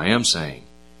 What I am saying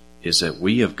is that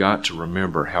we have got to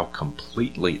remember how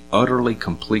completely, utterly,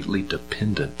 completely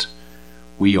dependent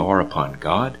we are upon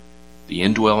God, the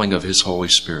indwelling of His Holy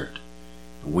Spirit.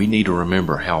 We need to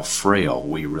remember how frail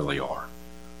we really are.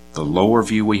 The lower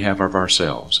view we have of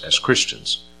ourselves as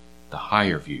Christians, the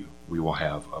higher view we will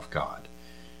have of God.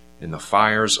 And the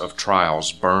fires of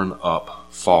trials burn up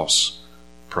false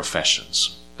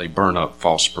professions. They burn up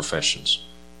false professions.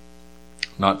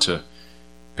 Not to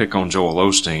pick on Joel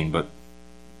Osteen, but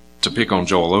to pick on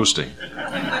Joel Osteen.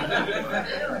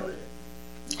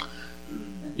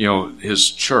 You know,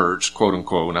 his church, quote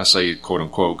unquote, and I say quote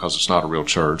unquote because it's not a real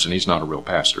church and he's not a real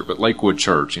pastor, but Lakewood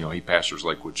Church, you know, he pastors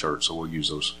Lakewood Church, so we'll use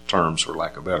those terms for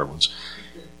lack of better ones.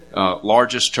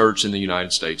 Largest church in the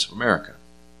United States of America.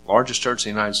 Largest church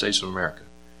in the United States of America.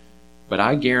 But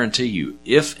I guarantee you,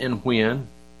 if and when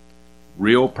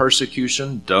real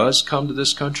persecution does come to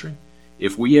this country,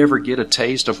 if we ever get a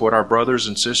taste of what our brothers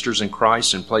and sisters in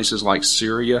Christ in places like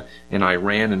Syria and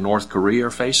Iran and North Korea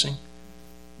are facing,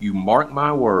 you mark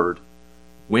my word,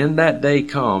 when that day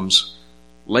comes,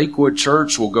 Lakewood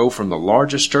Church will go from the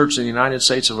largest church in the United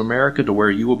States of America to where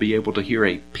you will be able to hear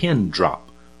a pin drop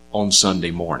on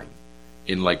Sunday morning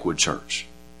in Lakewood Church.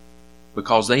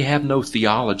 Because they have no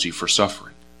theology for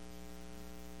suffering.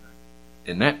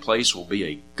 And that place will be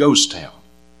a ghost town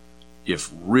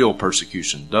if real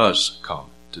persecution does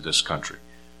come to this country.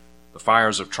 The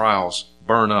fires of trials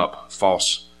burn up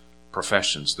false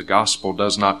professions. The gospel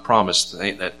does not promise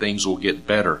that things will get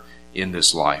better in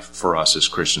this life for us as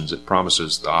Christians. It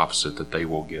promises the opposite, that they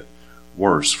will get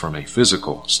worse from a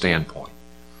physical standpoint.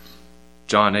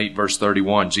 John 8 verse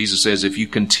 31, Jesus says, if you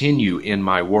continue in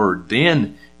my word,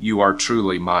 then you are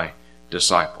truly my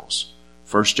disciples.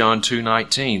 1 John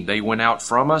 2:19, they went out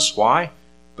from us. Why?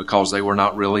 Because they were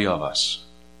not really of us.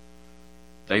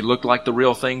 They looked like the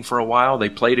real thing for a while. They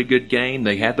played a good game.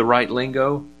 They had the right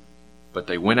lingo. But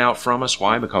they went out from us.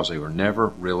 Why? Because they were never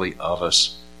really of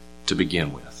us to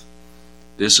begin with.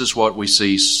 This is what we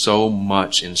see so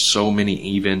much in so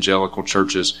many evangelical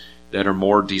churches that are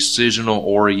more decisional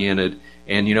oriented.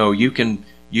 And you know, you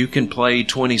can play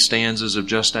 20 stanzas of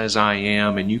Just As I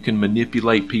Am, and you can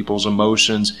manipulate people's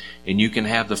emotions, and you can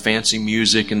have the fancy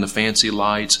music and the fancy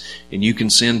lights, and you can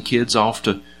send kids off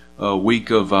to a week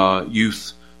of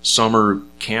youth summer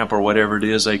camp or whatever it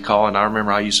is they call it. I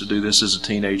remember I used to do this as a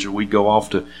teenager. We'd go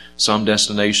off to some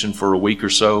destination for a week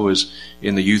or so as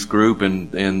in the youth group,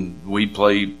 and we'd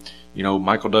play, you know,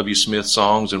 Michael W. Smith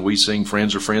songs, and we sing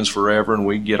Friends Are Friends Forever, and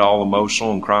we'd get all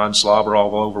emotional and cry and slobber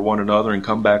all over one another and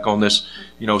come back on this,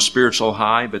 you know, spiritual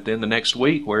high. But then the next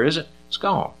week, where is it? It's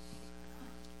gone.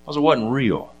 Because it wasn't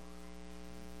real.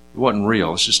 It wasn't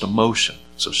real. It's just emotion.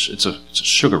 It's a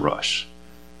sugar rush.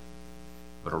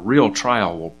 But a real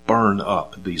trial will burn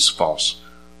up these false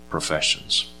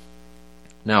professions.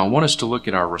 Now, I want us to look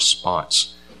at our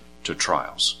response to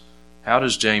trials. How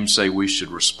does James say we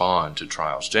should respond to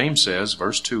trials? James says,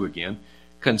 verse 2 again,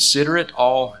 consider it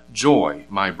all joy,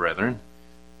 my brethren,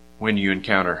 when you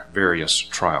encounter various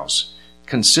trials.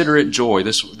 Consider it joy.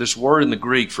 This word in the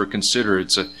Greek for consider,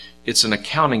 it's an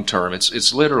accounting term.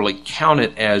 It's literally count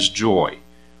it as joy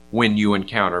when you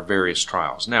encounter various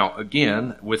trials. Now,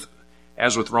 again,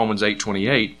 as with Romans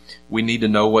 8:28, we need to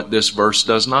know what this verse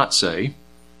does not say.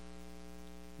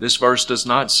 This verse does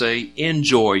not say,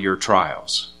 enjoy your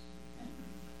trials.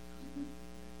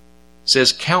 It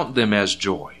says, count them as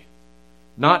joy,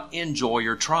 not enjoy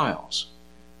your trials.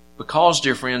 Because,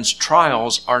 dear friends,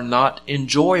 trials are not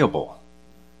enjoyable.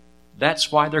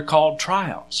 That's why they're called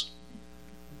trials.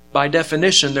 By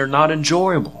definition, they're not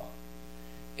enjoyable.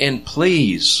 And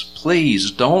please,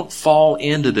 please don't fall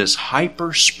into this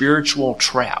hyper-spiritual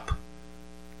trap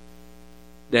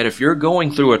that if you're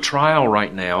going through a trial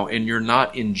right now and you're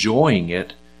not enjoying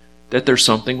it, that there's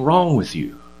something wrong with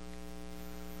you.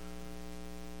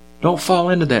 Don't fall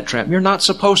into that trap. You're not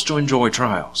supposed to enjoy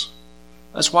trials.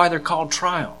 That's why they're called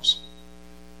trials.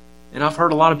 And I've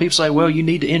heard a lot of people say, well, you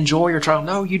need to enjoy your trial.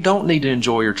 No, you don't need to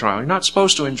enjoy your trial. You're not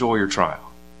supposed to enjoy your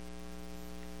trial.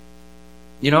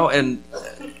 You know, and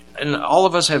all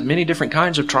of us have many different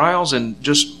kinds of trials, and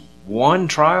just one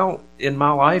trial in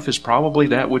my life is probably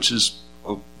that which is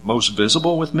most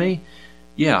visible with me.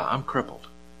 Yeah, I'm crippled.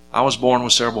 I was born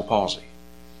with cerebral palsy.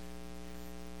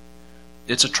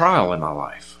 It's a trial in my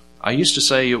life. I used to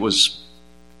say it was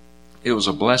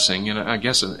a blessing, and I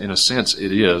guess in a sense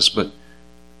it is, but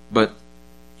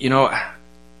you know,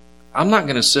 I'm not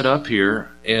going to sit up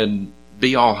here and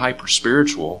be all hyper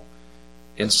spiritual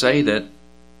and say that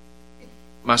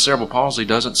my cerebral palsy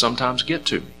doesn't sometimes get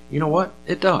to me. You know what?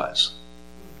 It does.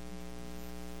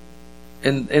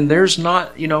 And there's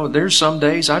not, you know, there's some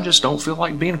days I just don't feel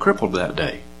like being crippled that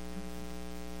day.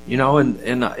 You know,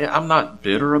 and I'm not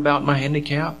bitter about my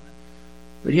handicap.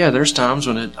 But yeah, there's times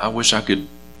when I wish I could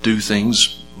do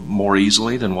things more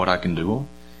easily than what I can do them.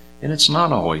 And it's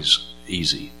not always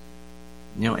easy.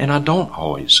 You know, and I don't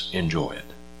always enjoy it.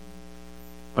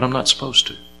 But I'm not supposed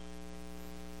to.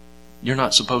 You're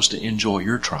not supposed to enjoy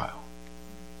your trial.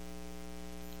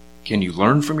 Can you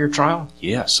learn from your trial?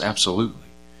 Yes, absolutely.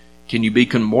 Can you be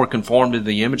more conformed to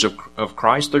the image of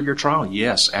Christ through your trial?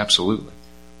 Yes, absolutely.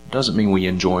 It doesn't mean we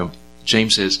enjoy them.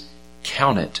 James says,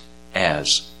 count it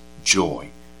as joy,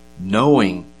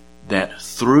 knowing that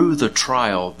through the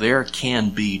trial there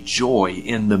can be joy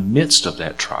in the midst of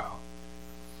that trial.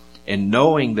 And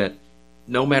knowing that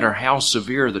no matter how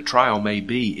severe the trial may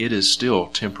be, it is still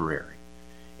temporary.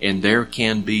 And there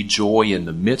can be joy in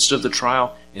the midst of the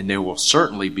trial, and there will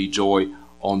certainly be joy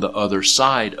on the other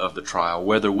side of the trial,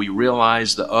 whether we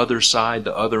realize the other side,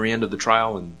 the other end of the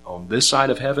trial, and on this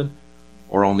side of heaven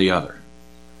or on the other.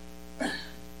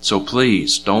 So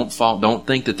please don't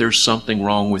think that there's something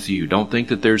wrong with you. Don't think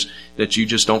that you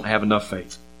just don't have enough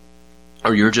faith,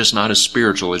 or you're just not as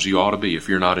spiritual as you ought to be if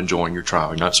you're not enjoying your trial.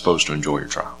 You're not supposed to enjoy your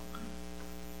trial,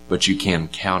 but you can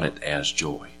count it as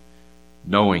joy,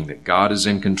 knowing that God is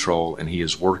in control and He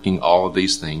is working all of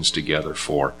these things together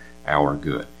for our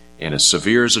good. And as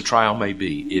severe as a trial may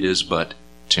be, it is but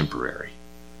temporary.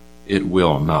 It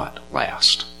will not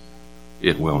last.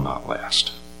 It will not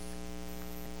last.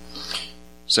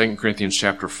 2 Corinthians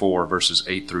chapter 4, verses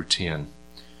 8 through 10.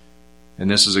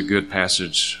 And this is a good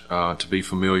passage to be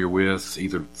familiar with.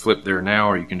 Either flip there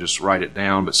now or you can just write it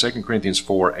down. But 2 Corinthians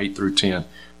 4, 8 through 10.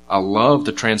 I love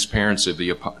the transparency of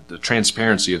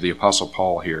the Apostle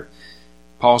Paul here.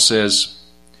 Paul says,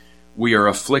 we are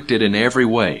afflicted in every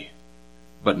way,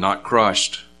 but not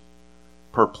crushed,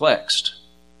 perplexed,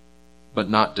 but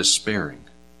not despairing,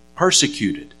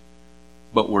 persecuted,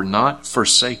 but were not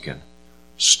forsaken,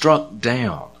 struck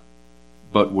down,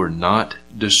 but were not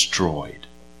destroyed.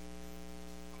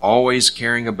 Always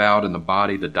carrying about in the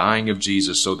body the dying of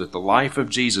Jesus, so that the life of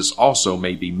Jesus also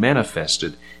may be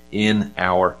manifested in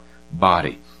our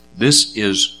body. This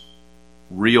is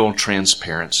real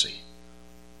transparency.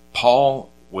 Paul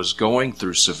was going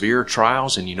through severe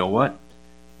trials, and you know what?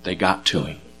 They got to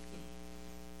him.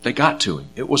 They got to him.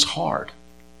 It was hard.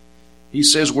 He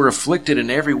says we're afflicted in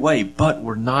every way, but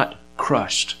we're not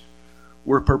crushed.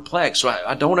 We're perplexed. So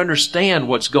I don't understand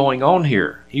what's going on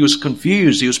here. He was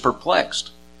confused. He was perplexed,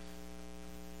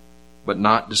 but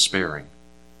not despairing.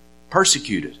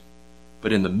 Persecuted.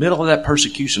 But in the middle of that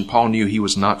persecution, Paul knew he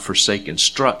was not forsaken,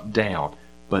 struck down,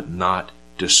 but not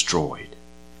destroyed.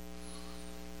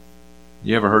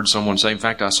 You ever heard someone say, in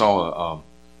fact, I saw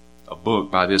a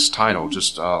book by this title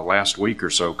just last week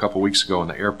or so, a couple weeks ago in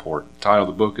the airport. The title of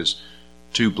the book is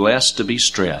Too Blessed to Be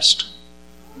Stressed.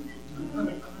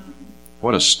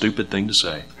 What a stupid thing to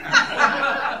say.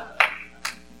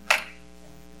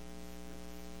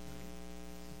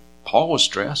 Paul was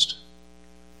stressed.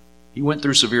 He went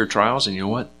through severe trials, and you know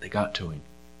what? They got to him.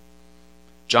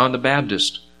 John the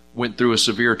Baptist went through a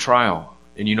severe trial,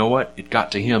 and you know what? It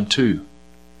got to him too.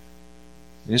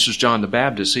 And this was John the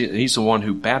Baptist. He's the one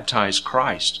who baptized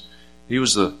Christ. He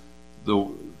was the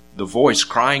voice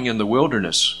crying in the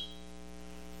wilderness.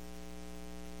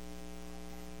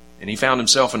 And he found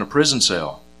himself in a prison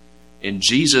cell. And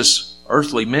Jesus'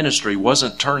 earthly ministry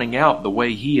wasn't turning out the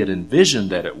way he had envisioned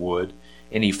that it would.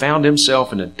 And he found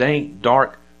himself in a dank,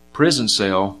 dark prison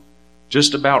cell,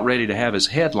 just about ready to have his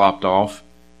head lopped off.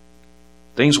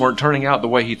 Things weren't turning out the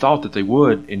way he thought that they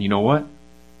would. And you know what?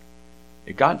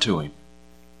 It got to him.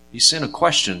 He sent a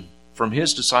question from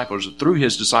his disciples, through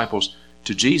his disciples,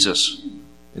 to Jesus.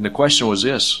 And the question was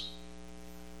this: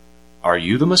 are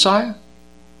you the Messiah?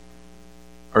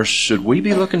 Or should we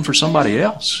be looking for somebody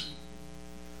else?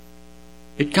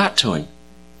 It got to him.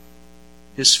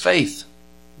 His faith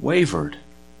wavered.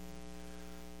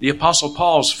 The Apostle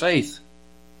Paul's faith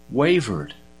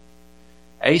wavered.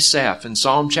 Asaph in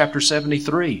Psalm chapter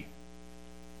 73,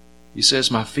 he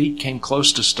says, my feet came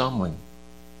close to stumbling.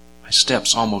 My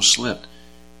steps almost slipped.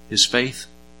 His faith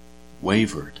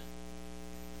wavered.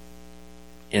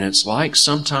 And it's like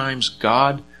sometimes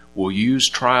God will use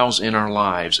trials in our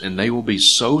lives, and they will be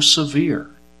so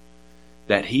severe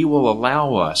that He will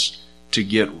allow us to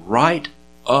get right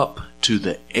up to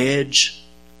the edge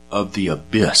of the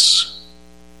abyss,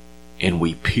 and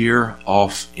we peer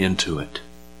off into it.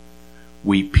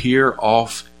 We peer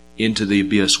off into the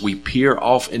abyss. We peer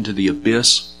off into the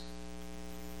abyss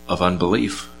of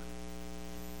unbelief,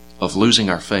 of losing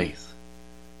our faith.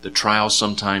 The trials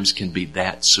sometimes can be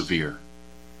that severe.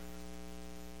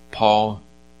 Paul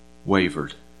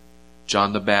wavered.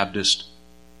 John the Baptist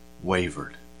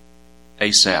wavered.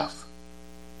 Asaph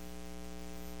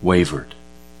wavered.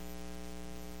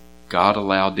 God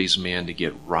allowed these men to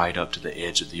get right up to the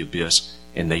edge of the abyss,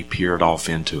 and they peered off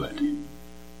into it.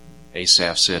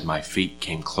 Asaph said, my feet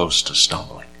came close to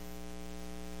stumbling.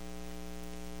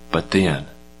 But then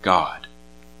God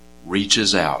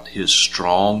reaches out His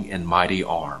strong and mighty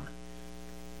arm,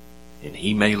 and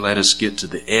He may let us get to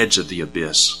the edge of the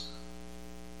abyss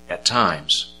at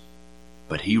times,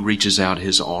 but He reaches out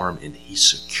His arm and He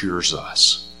secures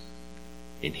us,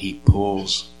 and He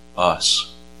pulls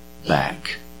us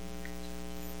back.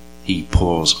 He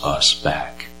pulls us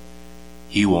back.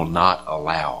 He will not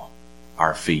allow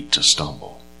our feet to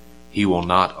stumble. He will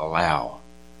not allow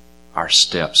our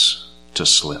steps to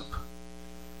slip.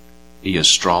 He is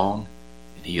strong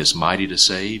and He is mighty to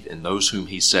save, and those whom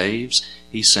He saves,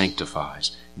 He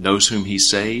sanctifies. And those whom He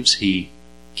saves, He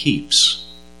keeps.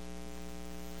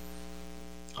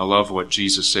 I love what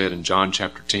Jesus said in John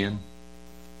chapter 10.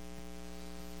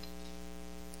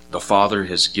 The Father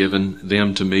has given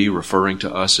them to me, referring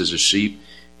to us as a sheep,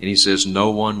 and He says,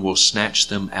 no one will snatch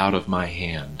them out of my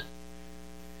hand.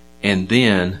 And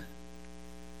then,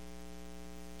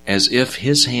 as if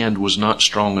His hand was not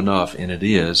strong enough, and it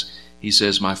is, He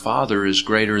says, my Father is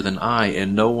greater than I,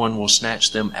 and no one will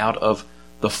snatch them out of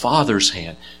the Father's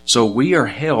hand. So we are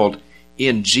held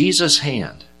in Jesus'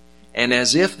 hand. And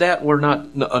as if that were not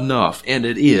enough, and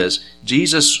it is,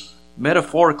 Jesus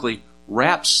metaphorically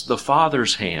wraps the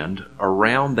Father's hand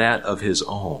around that of His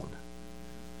own.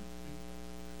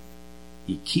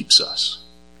 He keeps us.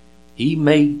 He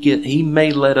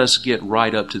may let us get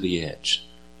right up to the edge,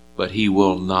 but He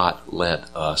will not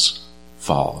let us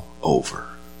fall over.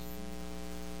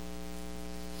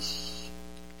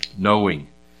 Knowing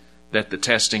that the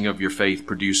testing of your faith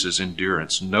produces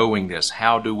endurance. Knowing this,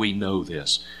 how do we know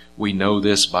this? We know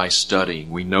this by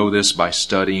studying. We know this by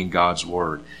studying God's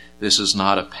Word. This is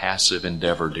not a passive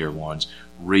endeavor, dear ones.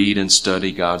 Read and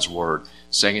study God's Word.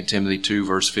 2 Timothy 2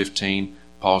 verse 15,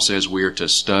 Paul says we are to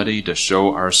study to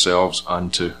show ourselves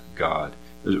unto God,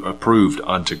 approved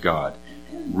unto God.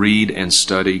 Read and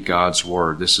study God's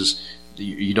Word. This is,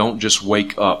 you don't just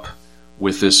wake up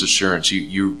with this assurance.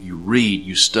 You read,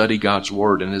 you study God's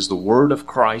Word, and as the Word of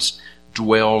Christ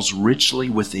dwells richly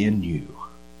within you,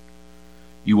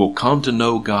 you will come to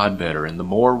know God better. And the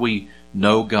more we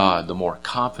know God, the more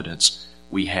confidence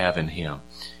we have in Him.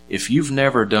 If you've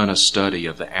never done a study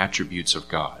of the attributes of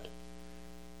God,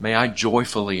 may I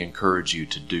joyfully encourage you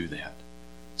to do that.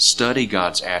 Study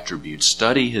God's attributes.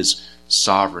 Study His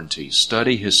sovereignty.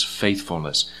 Study His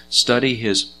faithfulness. Study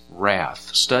His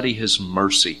wrath. Study His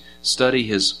mercy. Study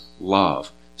His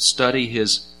love. Study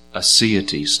His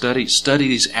aseity. Study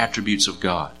these attributes of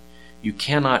God. You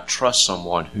cannot trust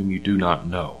someone whom you do not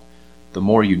know. The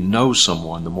more you know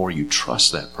someone, the more you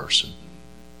trust that person.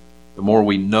 The more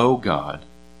we know God,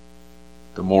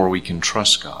 the more we can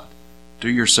trust God. Do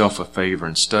yourself a favor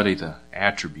and study the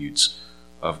attributes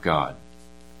of God.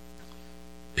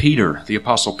 Peter, the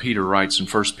Apostle Peter, writes in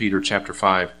 1 Peter chapter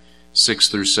 5, 6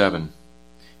 through 7,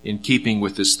 in keeping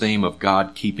with this theme of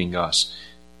God keeping us.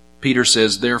 Peter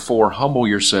says, therefore humble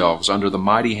yourselves under the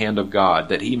mighty hand of God,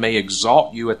 that He may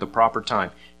exalt you at the proper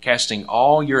time, casting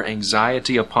all your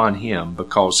anxiety upon Him,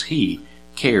 because He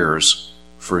cares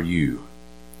for you.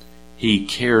 He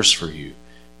cares for you.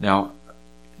 Now,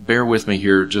 bear with me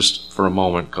here just for a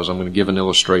moment, because I'm going to give an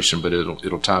illustration, but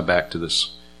it'll tie back to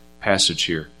this passage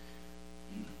here.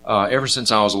 Ever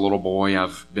since I was a little boy,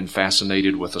 I've been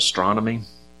fascinated with astronomy,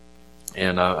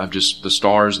 and I've just, the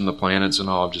stars and the planets and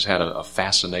all, I've just had a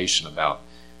fascination about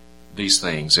these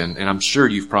things. And I'm sure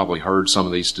you've probably heard some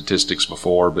of these statistics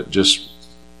before, but just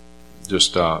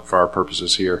for our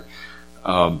purposes here,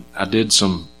 I did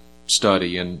some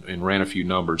study and ran a few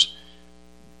numbers.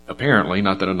 Apparently,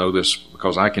 not that I know this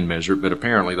because I can measure it, but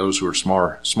apparently those who are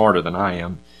smarter than I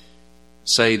am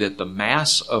say that the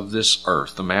mass of this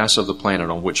earth, the mass of the planet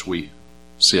on which we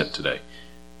sit today,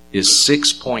 is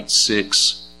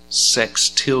 6.6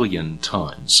 sextillion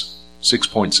tons.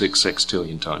 6.6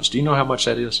 sextillion tons. Do you know how much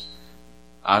that is?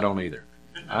 I don't either.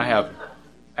 I have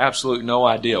absolutely no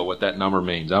idea what that number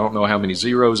means. I don't know how many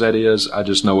zeros that is. I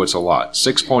just know it's a lot.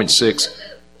 6.6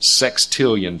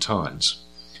 sextillion tons.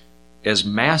 As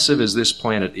massive as this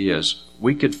planet is,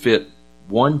 we could fit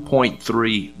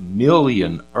 1.3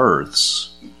 million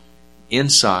Earths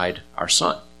inside our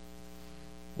sun.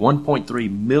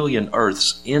 1.3 million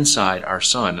Earths inside our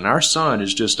sun. And our sun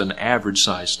is just an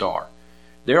average-sized star.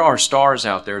 There are stars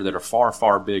out there that are far,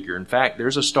 far bigger. In fact,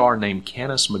 there's a star named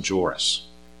Canis Majoris.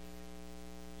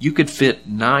 You could fit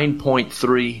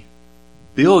 9.3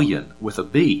 billion, with a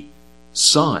B,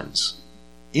 suns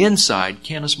inside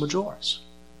Canis Majoris.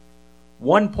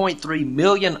 1.3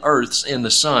 million Earths in the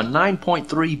sun,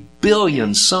 9.3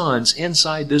 billion suns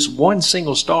inside this one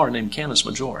single star named Canis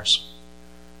Majoris.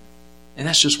 And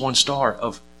that's just one star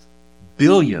of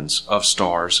billions of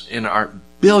stars in our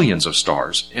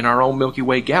own Milky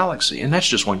Way galaxy. And that's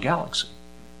just one galaxy.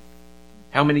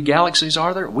 How many galaxies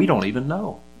are there? We don't even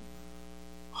know.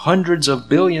 Hundreds of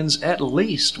billions at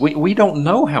least. We don't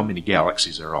know how many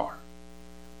galaxies there are.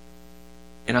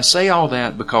 And I say all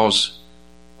that because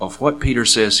of what Peter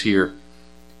says here.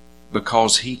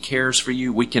 Because he cares for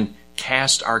you, we can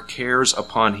cast our cares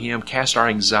upon him, cast our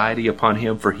anxiety upon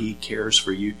him, for he cares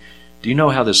for you. Do you know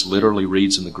how this literally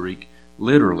reads in the Greek?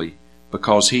 Literally,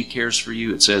 because he cares for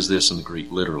you, it says this in the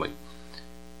Greek, literally.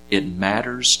 It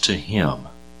matters to him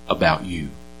about you.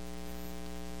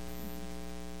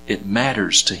 It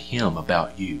matters to him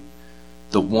about you.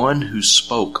 The one who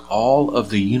spoke all of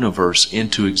the universe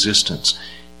into existence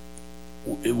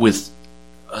with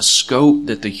a scope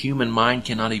that the human mind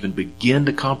cannot even begin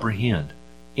to comprehend.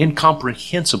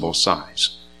 Incomprehensible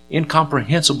size,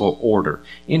 incomprehensible order,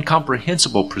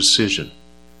 incomprehensible precision.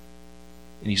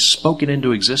 And he spoke it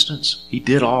into existence. He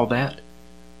did all that.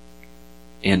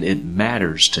 And it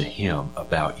matters to him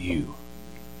about you.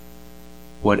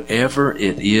 Whatever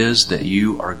it is that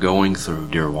you are going through,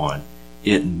 dear one,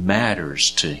 it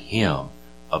matters to him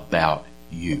about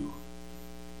you.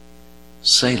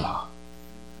 Selah.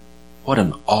 What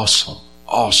an awesome,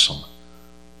 awesome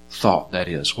thought that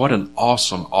is. What an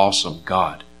awesome, awesome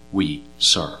God we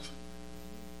serve.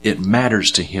 It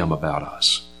matters to him about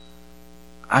us.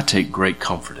 I take great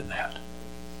comfort in that.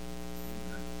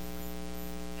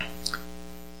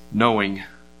 Knowing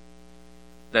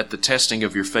that the testing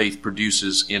of your faith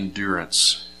produces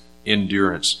endurance.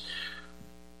 Endurance.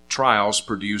 Trials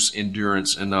produce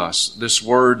endurance in us. This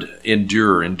word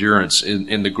endurance,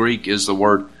 in the Greek is the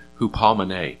word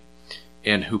hupomene.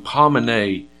 And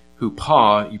hupomene,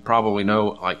 hupa, you probably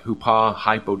know, like hupa,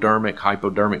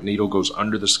 hypodermic needle goes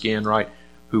under the skin, right?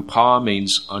 Hupa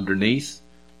means underneath.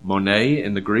 Monet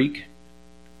in the Greek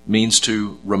means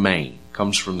to remain.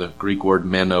 Comes from the Greek word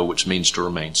meno, which means to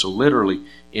remain. So literally,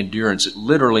 endurance, it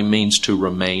literally means to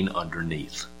remain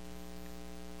underneath.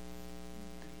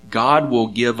 God will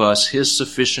give us his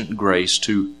sufficient grace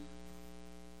to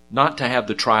not to have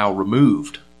the trial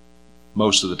removed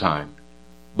most of the time,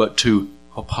 but to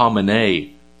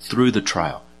hopomene through the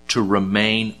trial, to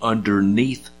remain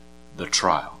underneath the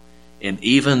trial. And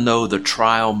even though the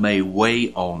trial may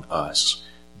weigh on us,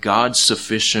 God's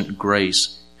sufficient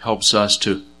grace helps us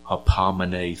to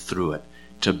hopomene through it,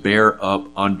 to bear up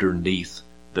underneath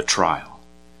the trial.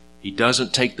 He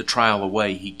doesn't take the trial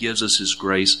away. He gives us his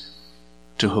grace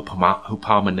to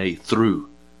hopomene through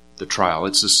the trial.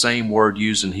 It's the same word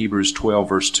used in Hebrews 12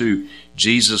 verse 2.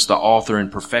 Jesus, the author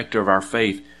and perfecter of our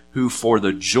faith, who for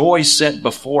the joy set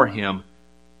before him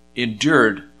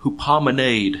endured,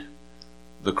 hupomened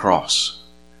the cross.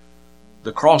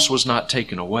 The cross was not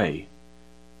taken away,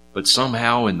 but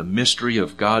somehow in the mystery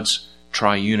of God's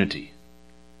triunity,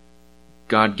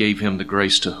 God gave him the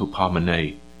grace to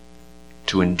hupomene,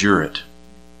 to endure it.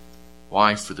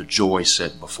 Why? For the joy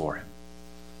set before him.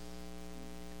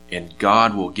 And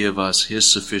God will give us his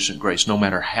sufficient grace, no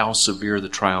matter how severe the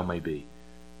trial may be,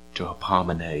 to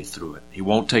hopomene through it. He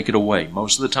won't take it away.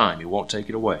 Most of the time, he won't take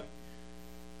it away.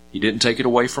 He didn't take it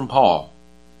away from Paul.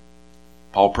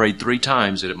 Paul prayed 3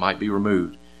 times that it might be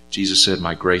removed. Jesus said,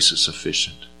 my grace is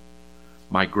sufficient.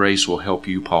 My grace will help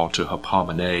you, Paul, to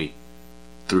hopomene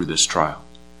through this trial.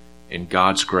 And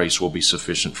God's grace will be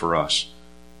sufficient for us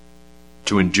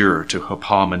to endure, to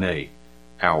hopomene,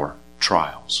 our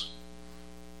trials.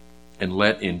 And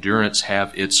let endurance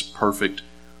have its perfect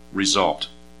result,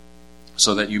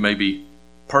 so that you may be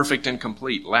perfect and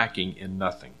complete, lacking in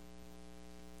nothing.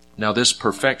 Now this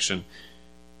perfection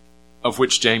of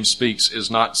which James speaks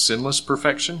is not sinless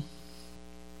perfection.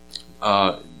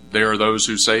 There are those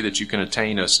who say that you can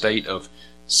attain a state of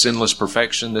sinless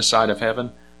perfection this side of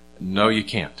heaven. No, you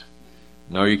can't.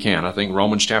 No, you can't. I think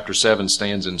Romans chapter 7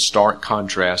 stands in stark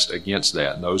contrast against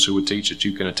that. And those who would teach that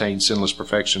you can attain sinless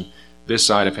perfection this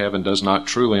side of heaven does not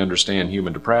truly understand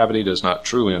human depravity, does not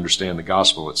truly understand the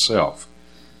gospel itself.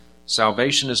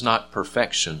 Salvation is not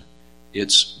perfection,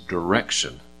 it's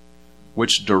direction.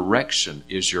 Which direction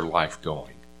is your life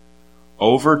going?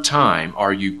 Over time,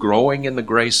 are you growing in the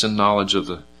grace and knowledge of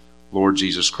the Lord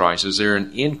Jesus Christ? Is there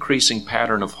an increasing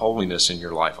pattern of holiness in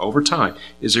your life? Over time,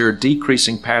 is there a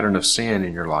decreasing pattern of sin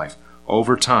in your life?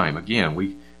 Over time, again,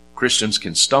 we Christians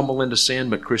can stumble into sin,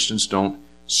 but Christians don't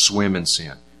swim in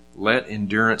sin. Let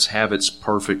endurance have its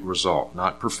perfect result.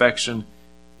 Not perfection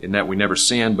in that we never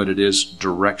sin, but it is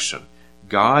direction.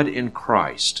 God in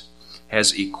Christ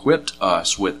has equipped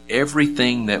us with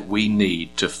everything that we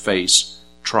need to face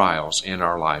trials in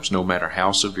our lives, no matter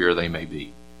how severe they may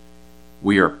be.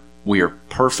 We are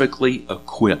perfectly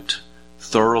equipped,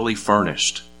 thoroughly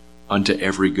furnished unto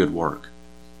every good work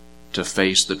to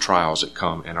face the trials that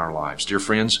come in our lives. Dear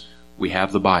friends, we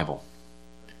have the Bible.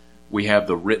 We have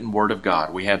the written Word of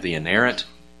God. We have the inerrant,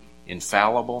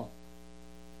 infallible,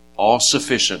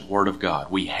 all-sufficient Word of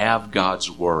God. We have God's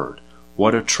Word.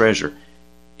 What a treasure.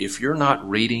 If you're not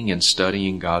reading and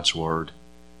studying God's Word,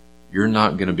 you're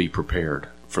not going to be prepared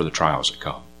for the trials that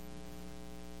come.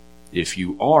 If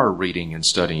you are reading and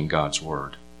studying God's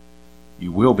Word,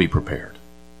 you will be prepared.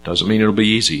 Doesn't mean it'll be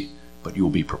easy, but you will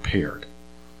be prepared.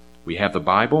 We have the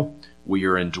Bible. We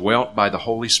are indwelt by the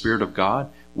Holy Spirit of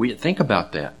God. Think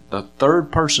about that. The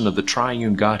third person of the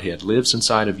triune Godhead lives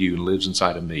inside of you and lives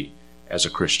inside of me as a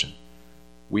Christian.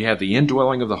 We have the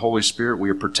indwelling of the Holy Spirit. We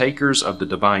are partakers of the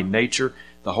divine nature.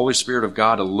 The Holy Spirit of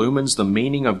God illumines the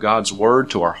meaning of God's Word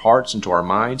to our hearts and to our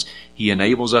minds. He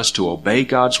enables us to obey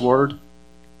God's Word.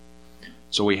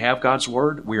 So we have God's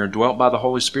Word, we are indwelt by the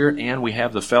Holy Spirit, and we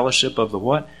have the fellowship of the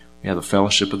what? We have the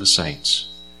fellowship of the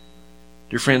saints.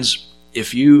 Dear friends,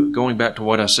 going back to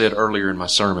what I said earlier in my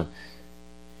sermon,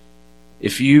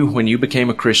 when you became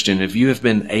a Christian, if you have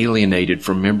been alienated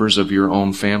from members of your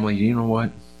own family, you know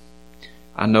what?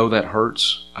 I know that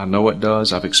hurts. I know it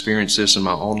does. I've experienced this in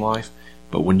my own life.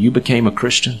 But when you became a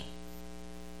Christian,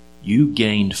 you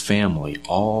gained family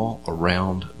all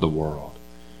around the world.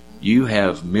 You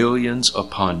have millions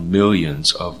upon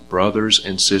millions of brothers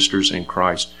and sisters in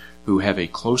Christ who have a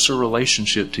closer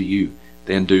relationship to you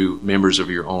than do members of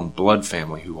your own blood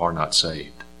family who are not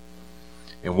saved.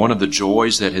 And one of the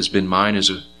joys that has been mine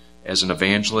as an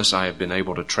evangelist, I have been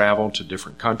able to travel to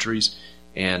different countries,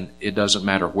 and it doesn't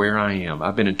matter where I am.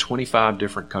 I've been in 25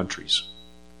 different countries.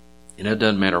 And it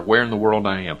doesn't matter where in the world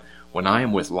I am. When I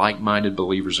am with like-minded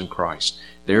believers in Christ,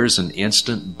 there is an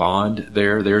instant bond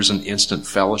there. There's an instant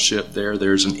fellowship there.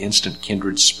 There's an instant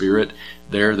kindred spirit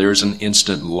there. There's an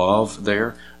instant love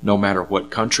there. No matter what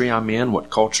country I'm in, what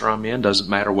culture I'm in, doesn't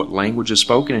matter what language is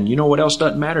spoken. And you know what else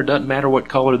doesn't matter? Doesn't matter what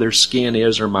color their skin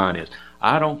is or mine is.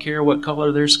 I don't care what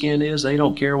color their skin is. They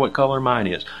don't care what color mine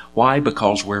is. Why?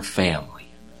 Because we're family.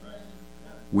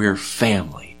 We're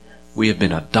family. We have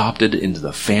been adopted into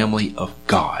the family of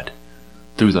God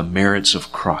through the merits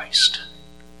of Christ.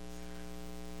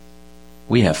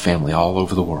 We have family all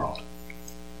over the world.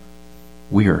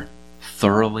 We are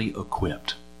thoroughly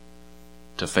equipped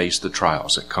to face the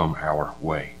trials that come our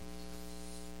way.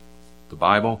 The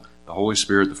Bible, the Holy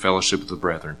Spirit, the fellowship of the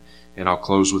brethren. And I'll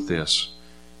close with this.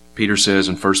 Peter says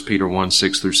in 1 Peter 1,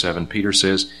 6 through 7, Peter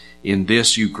says, "In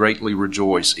this you greatly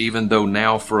rejoice, even though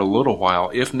now for a little while,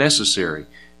 if necessary,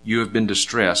 you have been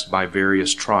distressed by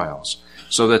various trials,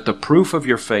 so that the proof of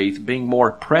your faith, being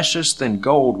more precious than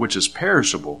gold which is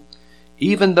perishable,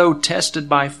 even though tested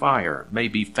by fire, may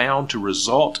be found to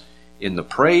result in the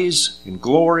praise and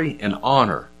glory and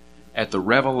honor at the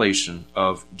revelation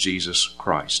of Jesus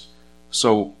Christ."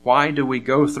 So why do we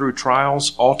go through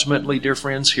trials? Ultimately, dear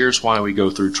friends, here's why we go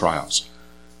through trials.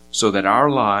 So that our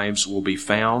lives will be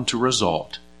found to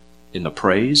result in the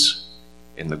praise,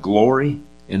 in the glory,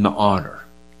 in the honor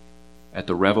at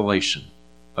the revelation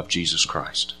of Jesus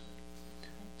Christ.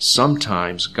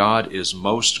 Sometimes God is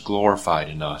most glorified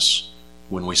in us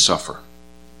when we suffer.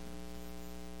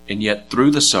 And yet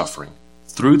through the suffering,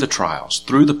 through the trials,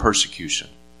 through the persecution,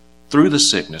 through the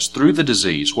sickness, through the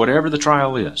disease, whatever the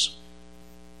trial is,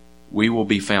 we will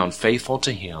be found faithful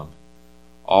to Him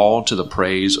all to the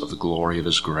praise of the glory of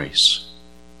His grace.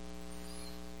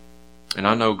 And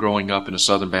I know growing up in a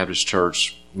Southern Baptist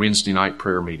church, Wednesday night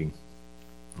prayer meeting,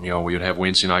 we would have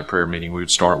Wednesday night prayer meeting. We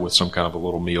would start with some kind of a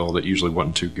little meal that usually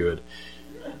wasn't too good.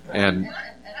 And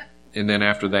then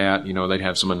after that, they'd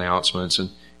have some announcements,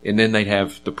 and then they'd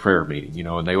have the prayer meeting,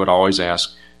 and they would always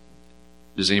ask,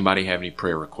 does anybody have any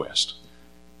prayer requests?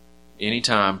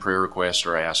 Anytime prayer requests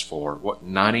are asked for,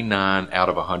 99 out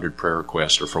of 100 prayer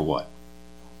requests are for what?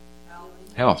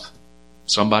 Health.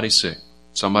 Somebody's sick.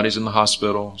 Somebody's in the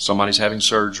hospital. Somebody's having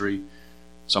surgery.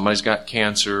 Somebody's got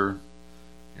cancer.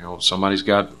 Somebody's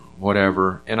got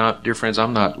whatever. And dear friends,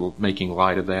 I'm not making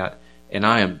light of that.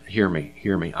 And hear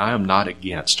me, I am not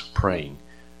against praying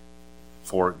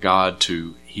for God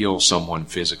to heal someone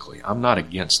physically. I'm not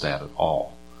against that at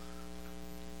all.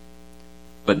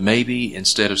 But maybe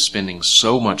instead of spending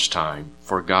so much time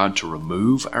for God to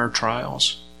remove our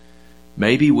trials,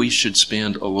 maybe we should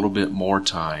spend a little bit more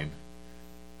time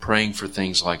praying for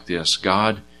things like this.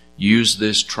 God, use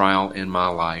this trial in my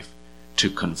life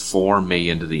to conform me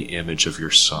into the image of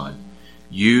your Son.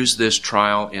 Use this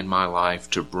trial in my life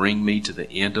to bring me to the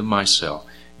end of myself.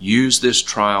 Use this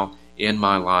trial in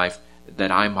my life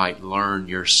that I might learn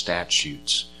your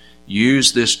statutes.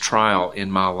 Use this trial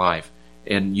in my life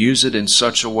and use it in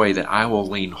such a way that I will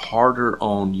lean harder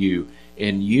on you,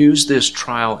 and use this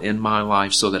trial in my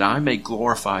life so that I may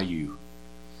glorify you.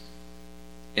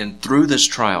 And through this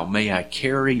trial, may I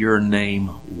carry your name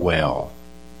well,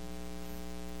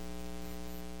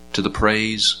 to the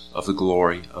praise of the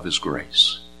glory of His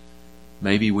grace.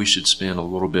 Maybe we should spend a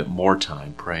little bit more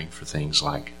time praying for things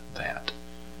like that.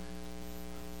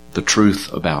 The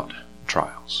truth about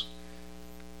trials.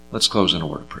 Let's close in a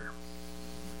word of prayer.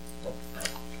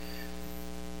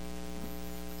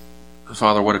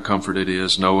 Father, what a comfort it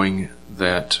is knowing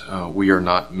that we are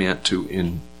not meant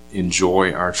to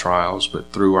enjoy our trials,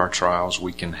 but through our trials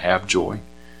we can have joy,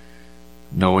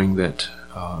 knowing that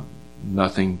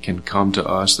nothing can come to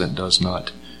us that does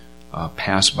not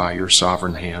pass by your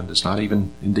sovereign hand, does not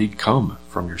even indeed come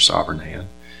from your sovereign hand.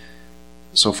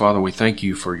 So, Father, we thank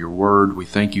you for your word. We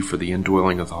thank you for the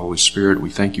indwelling of the Holy Spirit. We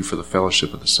thank you for the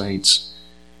fellowship of the saints.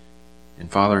 And,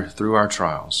 Father, through our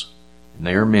trials, and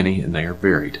they are many and they are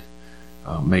varied,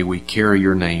 may we carry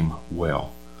your name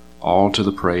well, all to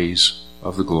the praise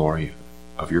of the glory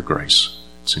of your grace.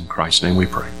 It's in Christ's name we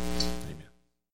pray.